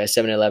plans such as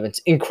 7-Eleven's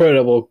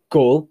Incredible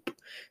Gulp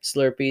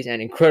Slurpees and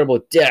Incredible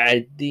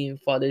Dad themed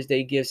Father's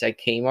Day gifts at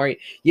Kmart.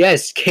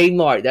 Yes,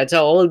 Kmart. That's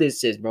how old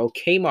this is, bro.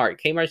 Kmart.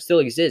 Kmart still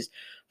exists.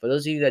 For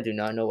those of you that do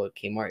not know what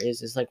Kmart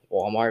is, it's like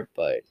Walmart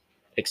but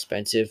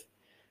expensive.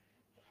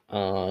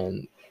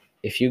 Um,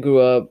 if you grew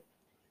up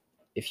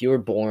if you were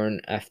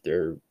born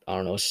after, I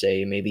don't know,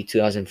 say maybe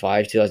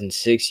 2005,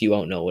 2006, you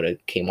won't know what a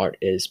Kmart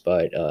is,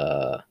 but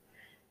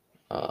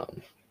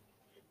um,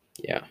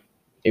 yeah.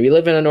 If you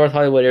live in the North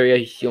Hollywood area,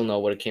 you'll know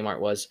what a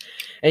Kmart was.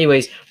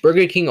 Anyways,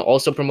 Burger King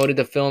also promoted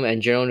the film,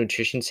 and General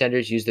Nutrition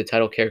Centers used the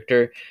title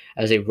character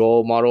as a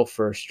role model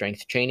for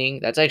strength training.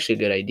 That's actually a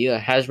good idea.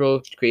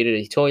 Hasbro created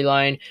a toy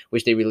line,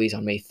 which they released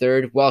on May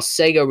 3rd, while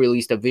Sega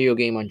released a video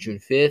game on June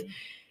 5th.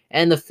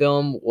 And the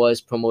film was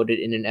promoted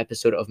in an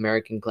episode of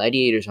American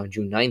Gladiators on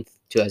June 9th,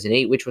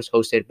 2008, which was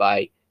hosted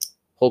by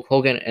Hulk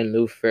Hogan and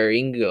Lou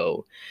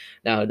Ferrigno.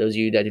 Now, those of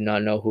you that do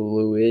not know who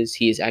Lou is,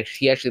 he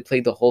actually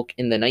played the Hulk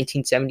in the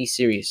 1970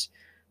 series.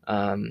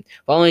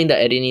 Following the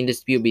editing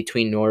dispute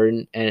between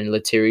Norton and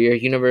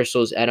Leterrier,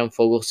 Universal's Adam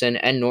Fogelson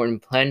and Norton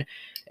planned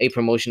a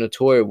promotional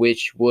tour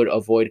which would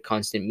avoid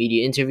constant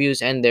media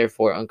interviews and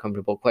therefore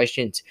uncomfortable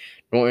questions.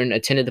 Norton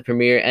attended the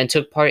premiere and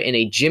took part in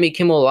a Jimmy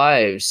Kimmel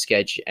Live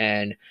sketch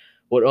and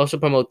would also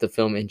promote the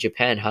film in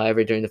Japan.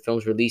 However, during the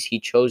film's release, he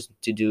chose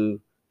to do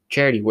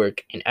charity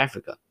work in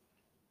Africa.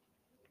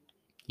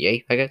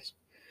 Yay, I guess.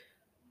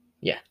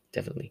 Yeah,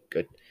 definitely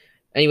good.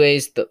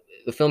 Anyways, the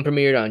film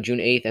premiered on June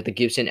 8th at the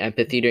Gibson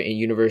Amphitheater in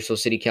Universal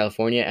City,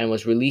 California, and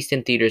was released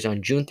in theaters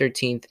on June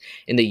 13th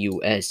in the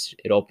US.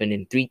 It opened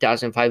in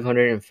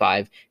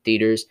 3,505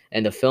 theaters,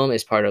 and the film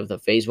is part of the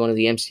Phase 1 of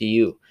the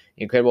MCU.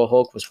 The Incredible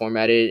Hulk was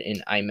formatted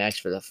in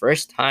IMAX for the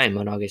first time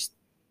on August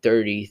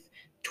 30th,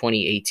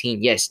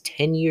 2018. Yes,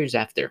 10 years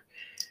after.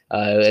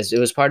 As it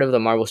was part of the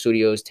Marvel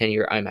Studios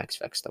 10-year IMAX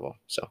festival.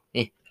 So,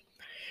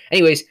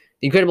 Anyways,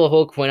 The Incredible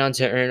Hulk went on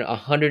to earn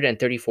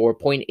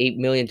 $134.8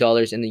 million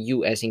in the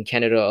US and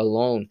Canada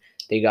alone.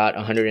 They got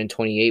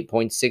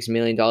 $128.6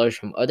 million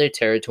from other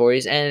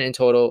territories, and in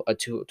total, a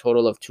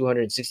total of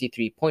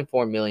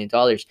 $263.4 million.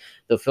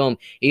 The film,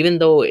 even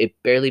though it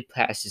barely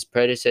passed its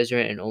predecessor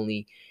and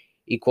only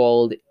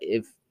equaled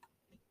it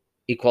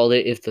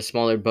if the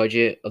smaller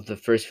budget of the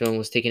first film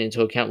was taken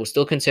into account, was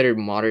still considered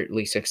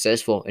moderately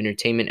successful.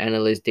 Entertainment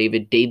analyst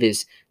David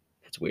Davis,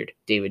 that's weird,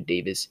 David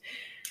Davis,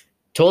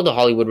 told the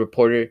Hollywood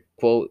Reporter,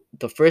 quote,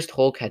 the first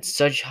Hulk had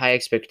such high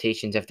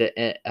expectations after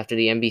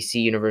the NBC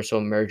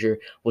Universal merger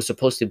was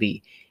supposed to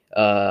be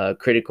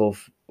critical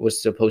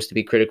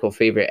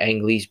favorite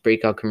Ang Lee's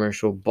breakout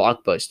commercial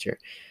blockbuster.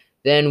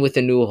 Then with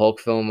the new Hulk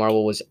film,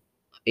 Marvel was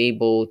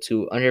able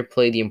to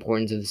underplay the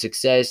importance of the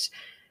success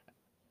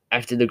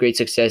after the great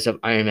success of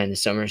Iron Man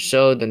this summer.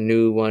 So the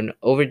new one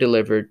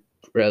over-delivered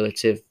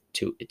relative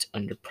to its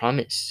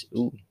under-promise.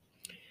 Ooh.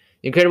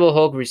 The Incredible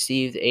Hulk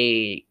received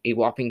a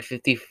whopping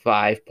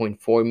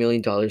 $55.4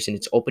 million in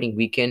its opening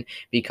weekend,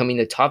 becoming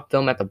the top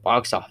film at the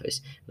box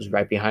office. It was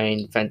right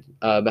behind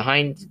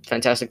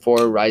Fantastic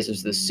Four: Rise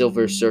of the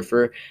Silver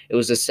Surfer. It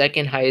was the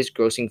second highest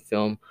grossing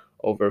film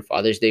over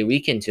Father's Day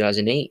weekend,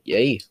 2008.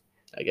 Yay,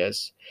 I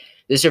guess.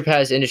 This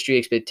surpassed industry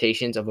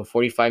expectations of a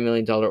 $45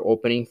 million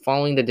opening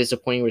following the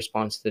disappointing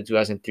response to the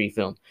 2003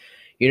 film.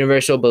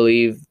 Universal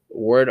believed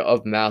word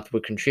of mouth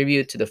would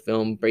contribute to the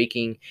film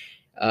breaking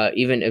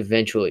even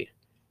eventually.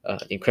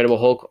 The Incredible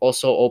Hulk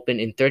also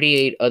opened in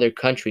 38 other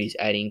countries,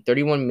 adding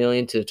 31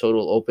 million to the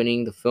total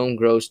opening. The film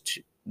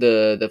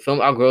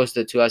outgrossed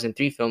the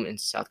 2003 film in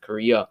South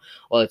Korea,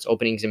 while its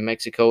openings in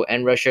Mexico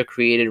and Russia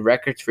created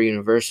records for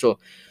Universal.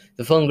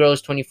 The film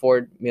grossed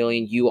 24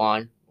 million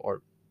yuan,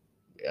 or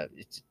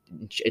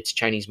it's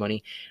Chinese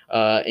money,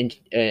 in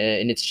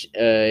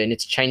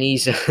its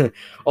Chinese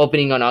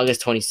opening on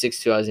August 26,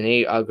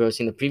 2008,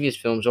 outgrossing the previous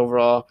film's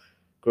overall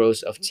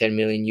gross of 10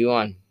 million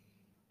yuan.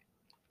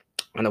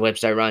 On the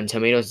website Rotten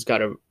Tomatoes, it's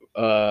got a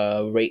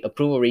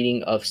approval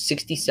rating of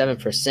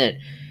 67%.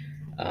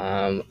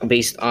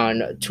 Based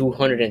on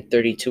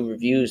 232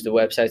 reviews, the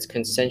website's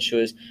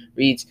consensus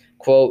reads,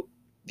 quote,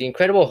 "The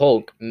Incredible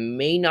Hulk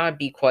may not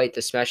be quite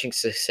the smashing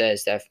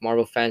success that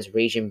Marvel fans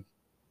raging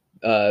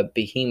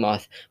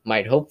behemoth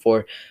might hope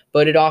for,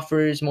 but it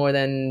offers more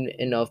than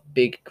enough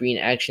big green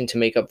action to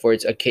make up for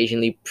its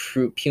occasionally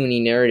puny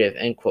narrative,"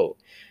 end quote.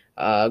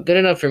 Good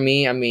enough for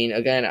me. I mean,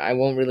 again, I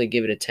won't really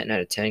give it a 10 out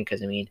of 10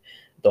 because, I mean,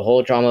 the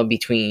whole drama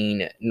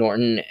between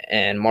Norton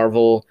and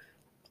Marvel,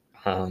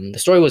 the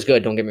story was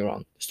good, don't get me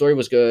wrong. The story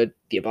was good.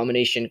 The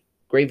Abomination,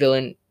 great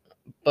villain,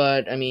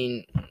 but, I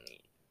mean,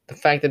 the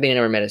fact that they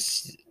never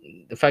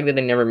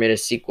made a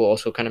sequel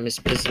also kind of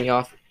pisses me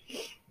off.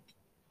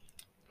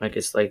 Like,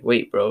 it's like,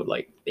 wait, bro,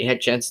 like they had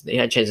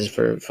chances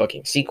for a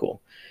fucking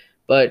sequel,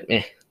 but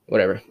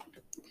whatever.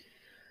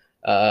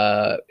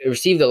 It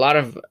received a lot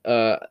of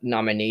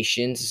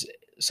nominations,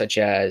 such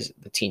as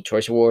the Teen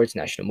Choice Awards,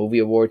 National Movie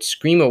Awards,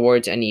 Scream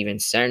Awards, and even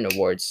Saturn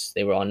Awards.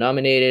 They were all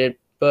nominated,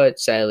 but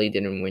sadly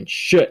didn't win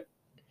shit.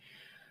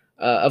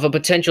 Of a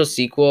potential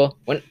sequel,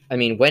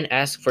 when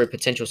asked for a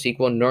potential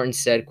sequel, Norton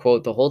said,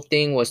 quote, "The whole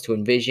thing was to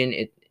envision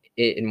it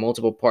in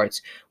multiple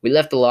parts. We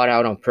left a lot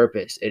out on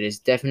purpose. It is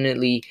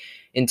definitely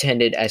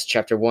intended as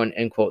chapter one,"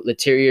 end quote.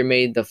 Leterrier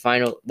made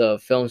the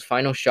film's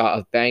final shot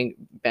of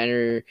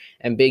Banner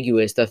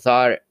ambiguous. The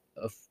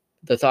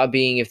thought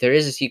being, if there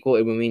is a sequel,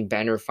 it would mean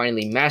Banner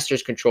finally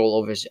masters control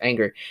over his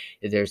anger.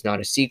 If there's not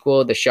a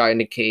sequel, the shot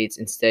indicates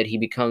instead he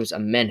becomes a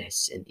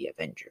menace in the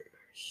Avengers,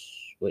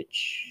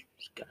 which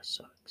kind of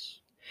sucks.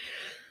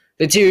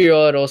 The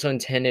Tyrael had also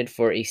intended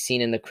for a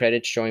scene in the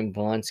credits showing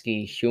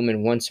Blonsky,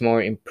 human, once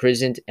more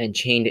imprisoned and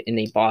chained in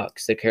a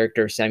box. The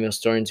character of Samuel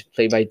Stearns,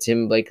 played by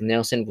Tim Blake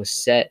Nelson,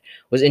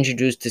 was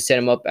introduced to set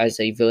him up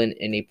as a villain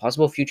in a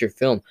possible future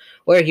film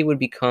where he would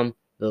become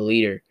the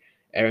leader.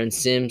 Aaron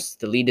Sims,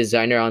 the lead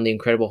designer on The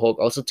Incredible Hulk,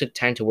 also took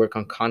time to work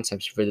on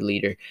concepts for the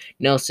leader.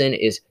 Nelson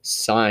is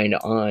signed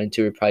on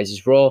to reprise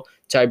his role.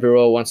 Ty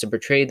Burrell wants to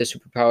portray the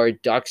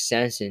superpowered Doc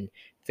Samson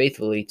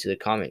faithfully to the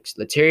comics.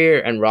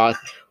 Leterrier and Roth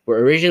were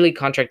originally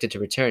contracted to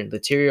return.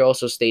 Leterrier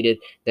also stated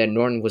that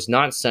Norton was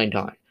not signed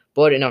on,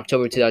 but in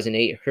October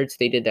 2008, Hurt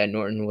stated that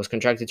Norton was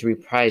contracted to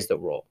reprise the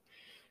role.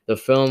 The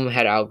film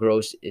had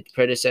outgrossed its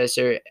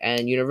predecessor,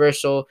 and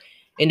Universal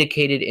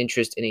indicated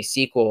interest in a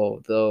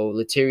sequel, though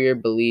Leterrier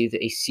believed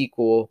a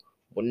sequel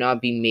would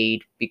not be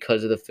made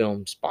because of the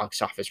film's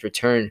box office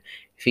return.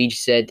 Feige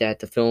said that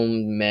the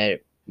film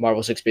met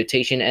Marvel's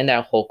expectation and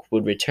that Hulk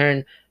would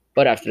return,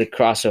 but after the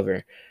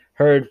crossover.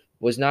 Hurd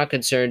was not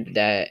concerned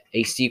that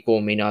a sequel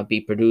may not be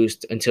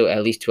produced until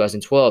at least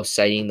 2012,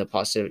 citing the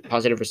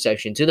positive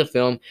reception to the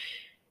film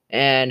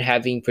and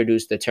having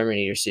produced the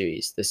Terminator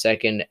series, the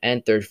second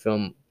and third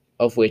film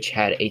of which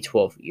had a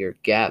 12-year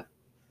gap.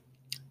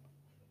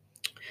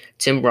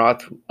 Tim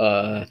Roth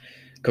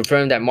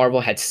confirmed that Marvel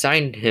had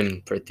signed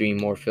him for 3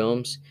 more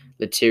films.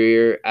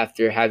 Leterrier,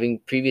 after having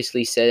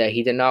previously said that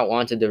he did not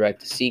want to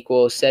direct a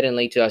sequel, said in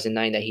late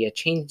 2009 that he had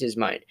changed his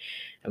mind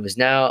and was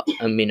now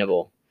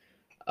amenable.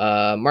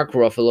 Mark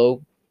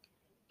Ruffalo,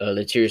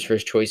 Leterrier's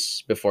first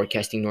choice before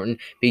casting Norton,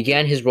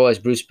 began his role as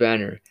Bruce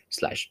Banner /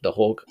 the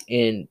Hulk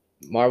in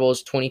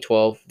Marvel's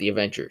 2012 The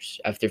Avengers.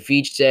 After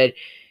Feige said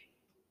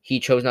he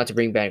chose not to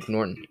bring back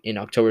Norton. In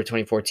October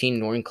 2014,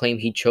 Norton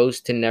claimed he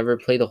chose to never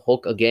play the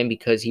Hulk again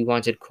because he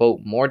wanted, quote,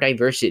 "more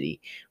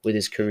diversity with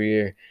his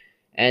career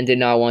and did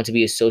not want to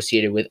be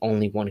associated with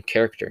only one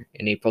character."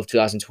 In April of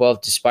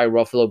 2012, despite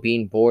Ruffalo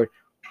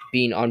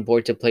being on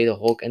board to play the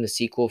Hulk in the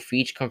sequel,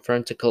 Feige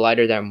confirmed to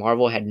Collider that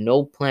Marvel had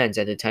no plans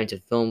at the time to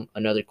film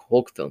another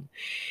Hulk film.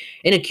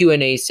 In a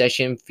Q&A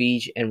session,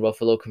 Feige and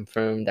Ruffalo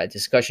confirmed that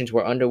discussions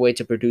were underway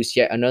to produce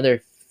yet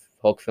another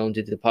Hulk film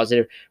due to the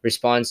positive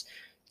response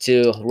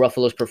to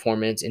Ruffalo's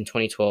performance in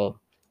 2012.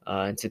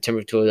 In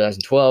September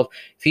 2012,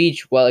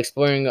 Feige, while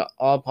exploring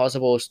all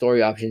possible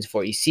story options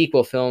for a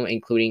sequel film,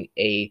 including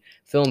a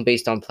film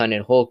based on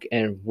Planet Hulk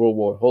and World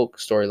War Hulk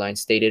storyline,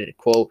 stated,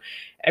 quote,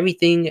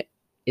 "Everything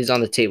is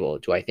on the table.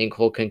 Do I think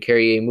Hulk can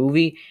carry a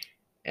movie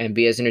and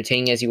be as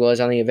entertaining as he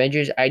was on the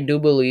Avengers? I do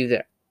believe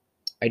that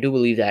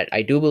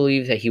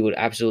he would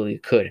absolutely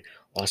could.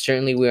 While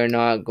certainly we are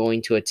not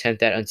going to attempt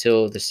that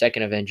until the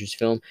second Avengers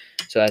film,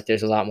 so that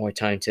there's a lot more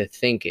time to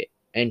think it,"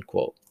 end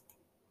quote.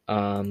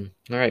 All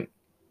right.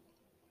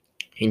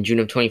 In June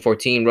of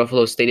 2014,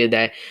 Ruffalo stated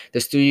that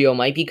the studio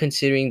might be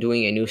considering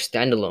doing a new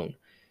standalone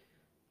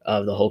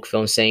of the Hulk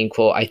film, saying,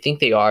 quote, "I think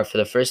they are for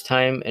the first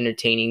time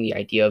entertaining the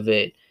idea of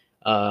it.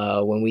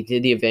 When we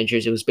did the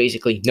Avengers, it was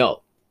basically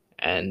no.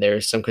 And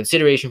there's some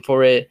consideration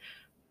for it,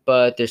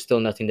 but there's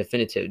still nothing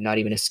definitive, not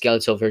even a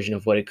skeletal version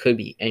of what it could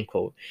be," end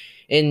quote.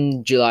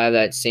 In July of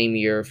that same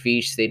year,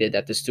 Feige stated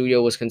that the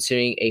studio was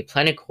considering a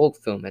Planet Hulk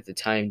film at the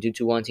time due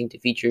to wanting to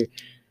feature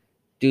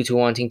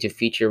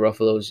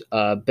Ruffalo's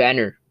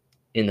banner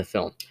in the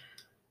film.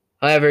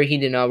 However, he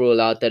did not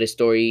rule out a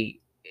story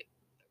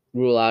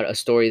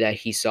that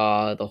he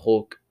saw the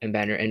Hulk and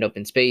Banner end up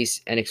in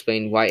space, and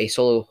explained why a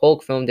solo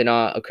Hulk film did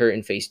not occur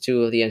in phase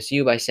 2 of the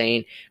MCU by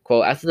saying,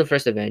 quote, "After the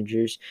first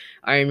Avengers,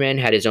 Iron Man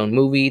had his own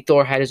movie,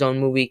 Thor had his own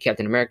movie,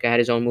 Captain America had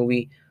his own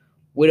movie,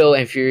 Widow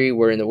and Fury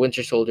were in the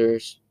Winter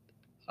Soldiers,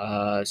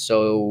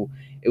 so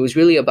it was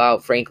really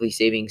about, frankly,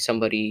 saving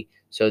somebody,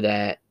 so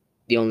that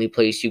the only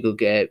place you could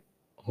get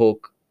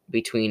Hulk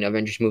between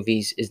Avengers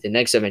movies is the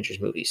next Avengers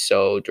movie.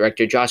 So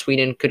director Joss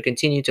Whedon could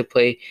continue to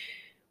play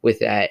with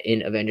that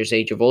in Avengers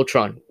Age of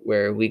Ultron.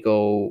 Where we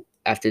go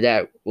after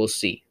that, we'll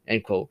see,"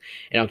 end quote.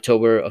 In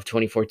October of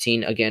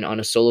 2014, again on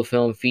a solo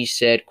film, Feige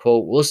said,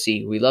 quote, "We'll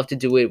see. We love to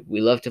do it.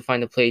 We love to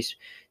find a place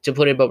to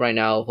put it, but right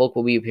now, Hulk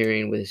will be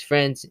appearing with his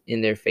friends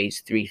in their Phase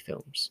 3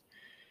 films."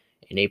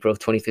 In April of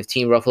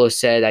 2015, Ruffalo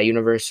said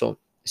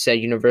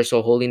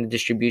Universal holding the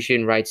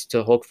distribution rights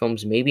to Hulk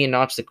films may be an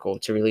obstacle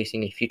to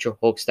releasing a future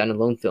Hulk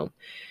standalone film,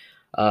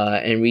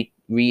 and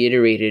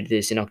reiterated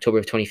this in October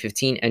of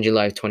 2015 and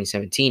July of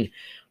 2017.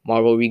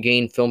 Marvel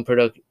regained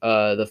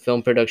the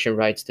film production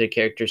rights to the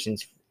character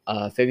since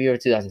February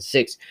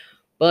 2006,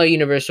 but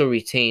Universal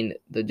retained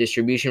the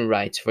distribution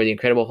rights for The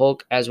Incredible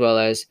Hulk, as well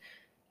as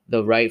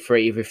the right for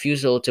a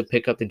refusal to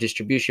pick up the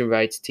distribution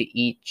rights to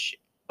each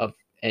of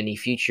any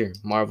future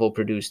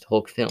Marvel-produced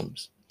Hulk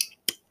films.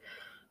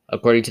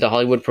 According to the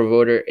Hollywood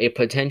Reporter, a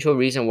potential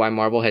reason why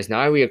Marvel has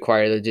not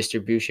reacquired the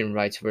distribution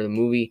rights for the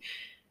movie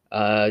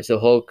to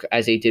Hulk,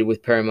 as they did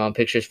with Paramount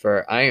Pictures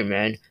for Iron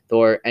Man,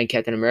 Thor, and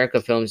Captain America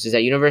films, is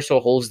that Universal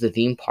holds the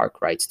theme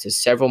park rights to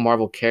several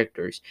Marvel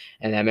characters,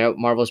 and that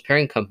Marvel's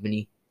parent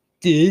company,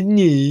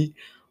 Disney,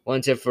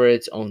 wants it for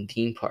its own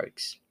theme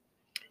parks.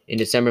 In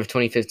December of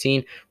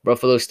 2015,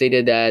 Ruffalo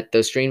stated that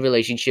the strained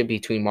relationship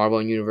between Marvel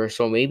and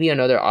Universal may be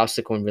another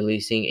obstacle in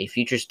releasing a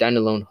future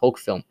standalone Hulk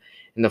film.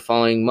 In the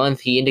following month,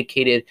 he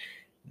indicated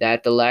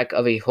that the lack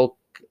of a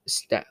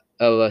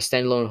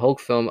standalone Hulk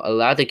film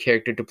allowed the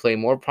character to play a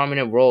more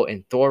prominent role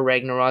in Thor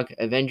Ragnarok,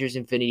 Avengers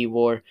Infinity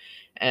War,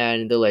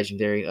 and the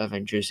legendary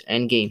Avengers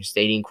Endgame,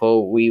 stating,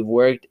 quote, we've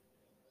worked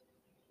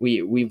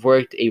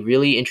a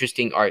really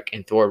interesting arc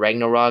in Thor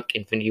Ragnarok,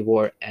 Infinity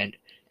War, and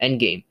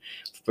Endgame.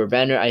 For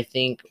Banner, I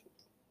think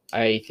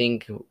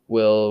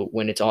will,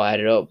 when it's all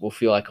added up, will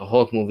feel like a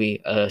Hulk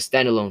movie, a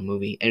standalone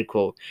movie, end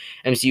quote.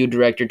 MCU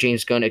director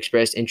James Gunn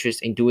expressed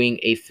interest in doing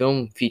a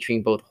film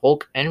featuring both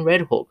Hulk and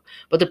Red Hulk,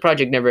 but the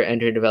project never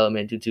entered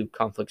development due to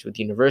conflicts with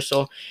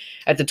Universal.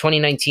 At the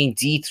 2019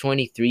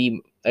 D23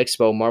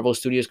 Expo, Marvel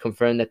Studios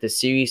confirmed that the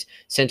series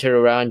centered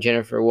around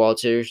Jennifer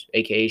Walters,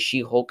 aka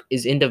She-Hulk,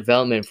 is in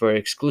development for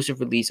exclusive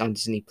release on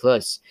Disney+.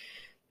 The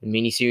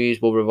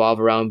miniseries will revolve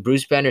around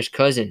Bruce Banner's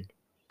cousin,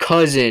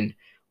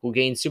 who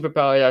gained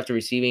superpowers after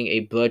receiving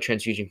a blood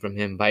transfusion from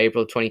him. By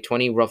April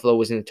 2020, Ruffalo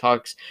was in the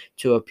talks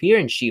to appear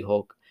in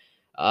She-Hulk.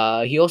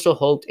 He also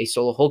hoped a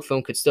solo Hulk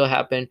film could still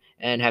happen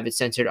and have it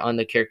centered on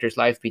the character's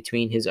life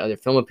between his other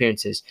film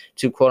appearances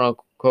to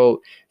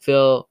quote-unquote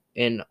fill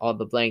in all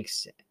the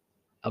blanks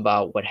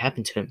about what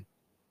happened to him.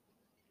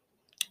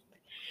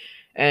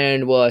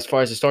 And, well, as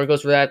far as the story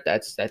goes for that,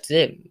 that's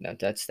it.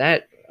 That's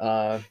that.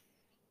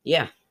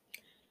 Yeah.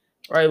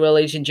 All right, well,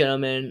 ladies and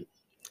gentlemen,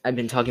 I've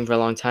been talking for a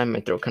long time. My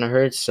throat kind of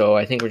hurts, so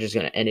I think we're just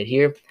going to end it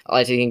here. I'd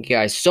like to thank you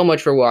guys so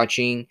much for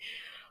watching.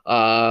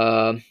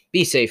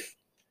 Be safe,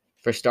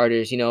 for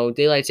starters.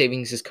 Daylight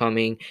savings is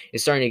coming.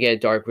 It's starting to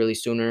get dark really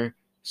sooner.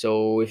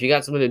 So if you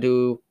got something to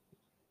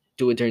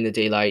do it during the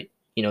daylight.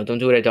 Don't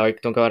do it at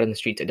dark. Don't go out in the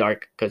streets at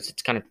dark, because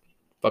it's kind of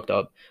fucked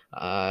up.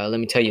 Let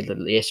me tell you,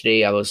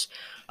 yesterday I was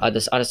on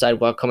the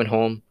sidewalk coming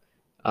home.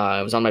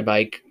 I was on my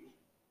bike.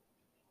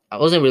 I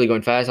wasn't really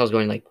going fast. I was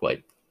going like, what,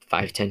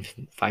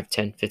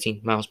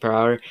 15 miles per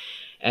hour.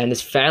 And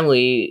this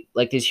family,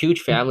 like this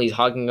huge family, is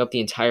hogging up the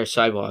entire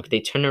sidewalk. They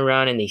turn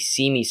around and they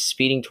see me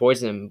speeding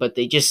towards them, but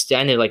they just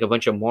stand there like a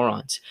bunch of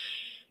morons.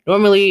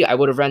 Normally, I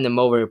would have ran them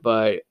over,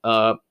 but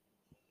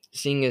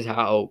seeing as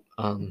how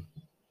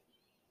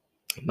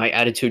my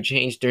attitude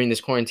changed during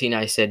this quarantine,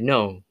 I said,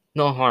 no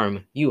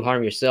harm. You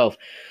harm yourself.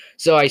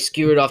 So I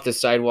skewered off the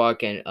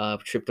sidewalk and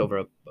tripped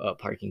over a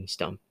parking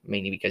stump,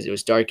 mainly because it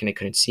was dark and I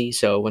couldn't see.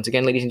 So once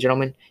again, ladies and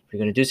gentlemen, if you're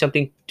going to do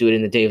something, do it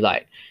in the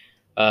daylight.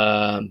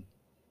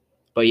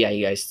 But yeah,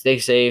 you guys stay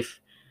safe.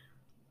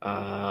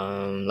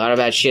 A lot of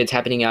bad shit's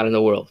happening out in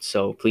the world.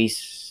 So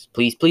please,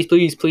 please, please,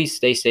 please, please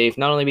stay safe.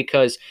 Not only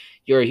because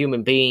you're a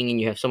human being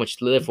and you have so much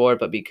to live for,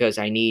 but because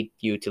I need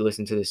you to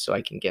listen to this so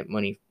I can get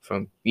money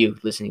from you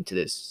listening to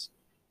this.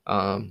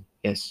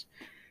 Yes.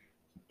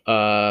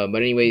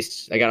 But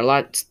anyways, I got a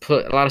lot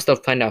of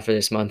stuff planned out for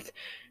this month,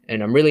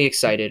 and I'm really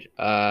excited.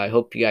 I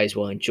hope you guys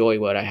will enjoy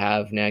what I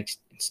have next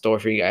in store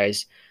for you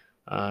guys.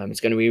 It's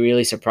going to be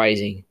really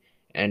surprising.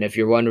 And if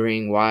you're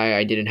wondering why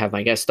I didn't have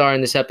my guest star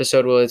in this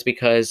episode, well, it's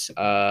because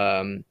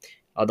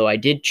although I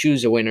did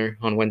choose a winner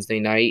on Wednesday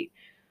night,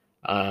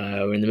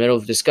 we're in the middle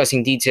of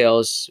discussing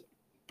details,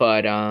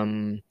 but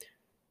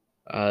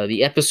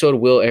the episode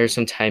will air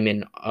sometime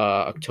in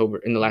October,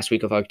 in the last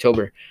week of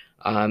October.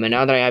 And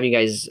now that I have you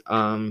guys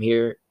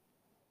here,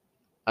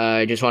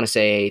 I just want to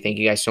say thank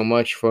you guys so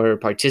much for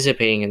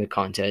participating in the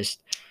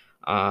contest.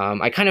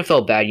 I kind of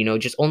felt bad,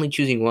 just only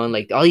choosing one.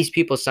 Like all these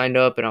people signed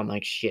up, and I'm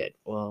like, shit.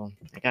 Well,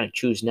 I gotta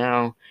choose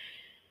now.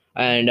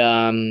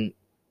 And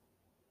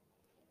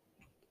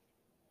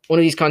one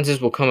of these contests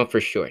will come up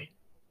for sure,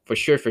 for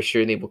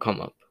sure they will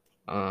come up.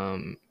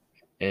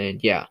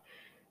 And yeah,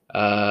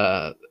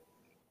 uh,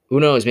 who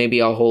knows?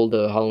 Maybe I'll hold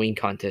a Halloween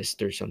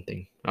contest or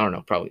something. I don't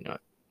know. Probably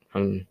not.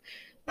 Um,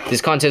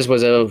 this contest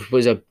was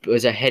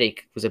a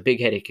headache. Was a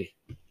big headache.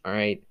 All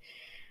right.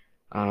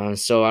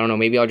 So I don't know.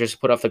 Maybe I'll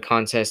just put off the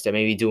contest and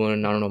maybe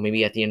doing, I don't know,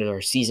 maybe at the end of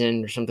our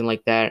season or something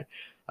like that.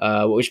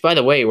 Which, by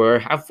the way, we're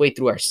halfway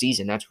through our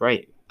season. That's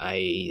right.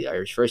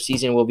 Our first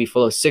season will be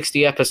full of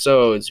 60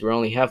 episodes. We're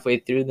only halfway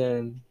through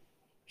them,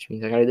 which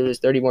means I gotta do this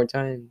 30 more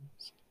times.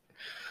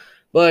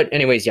 But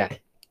anyways, yeah,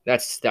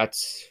 that's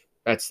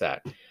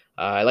that.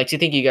 I'd like to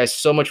thank you guys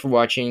so much for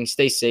watching.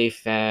 Stay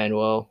safe, and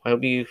well, I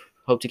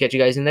hope to catch you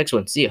guys in the next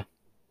one. See ya.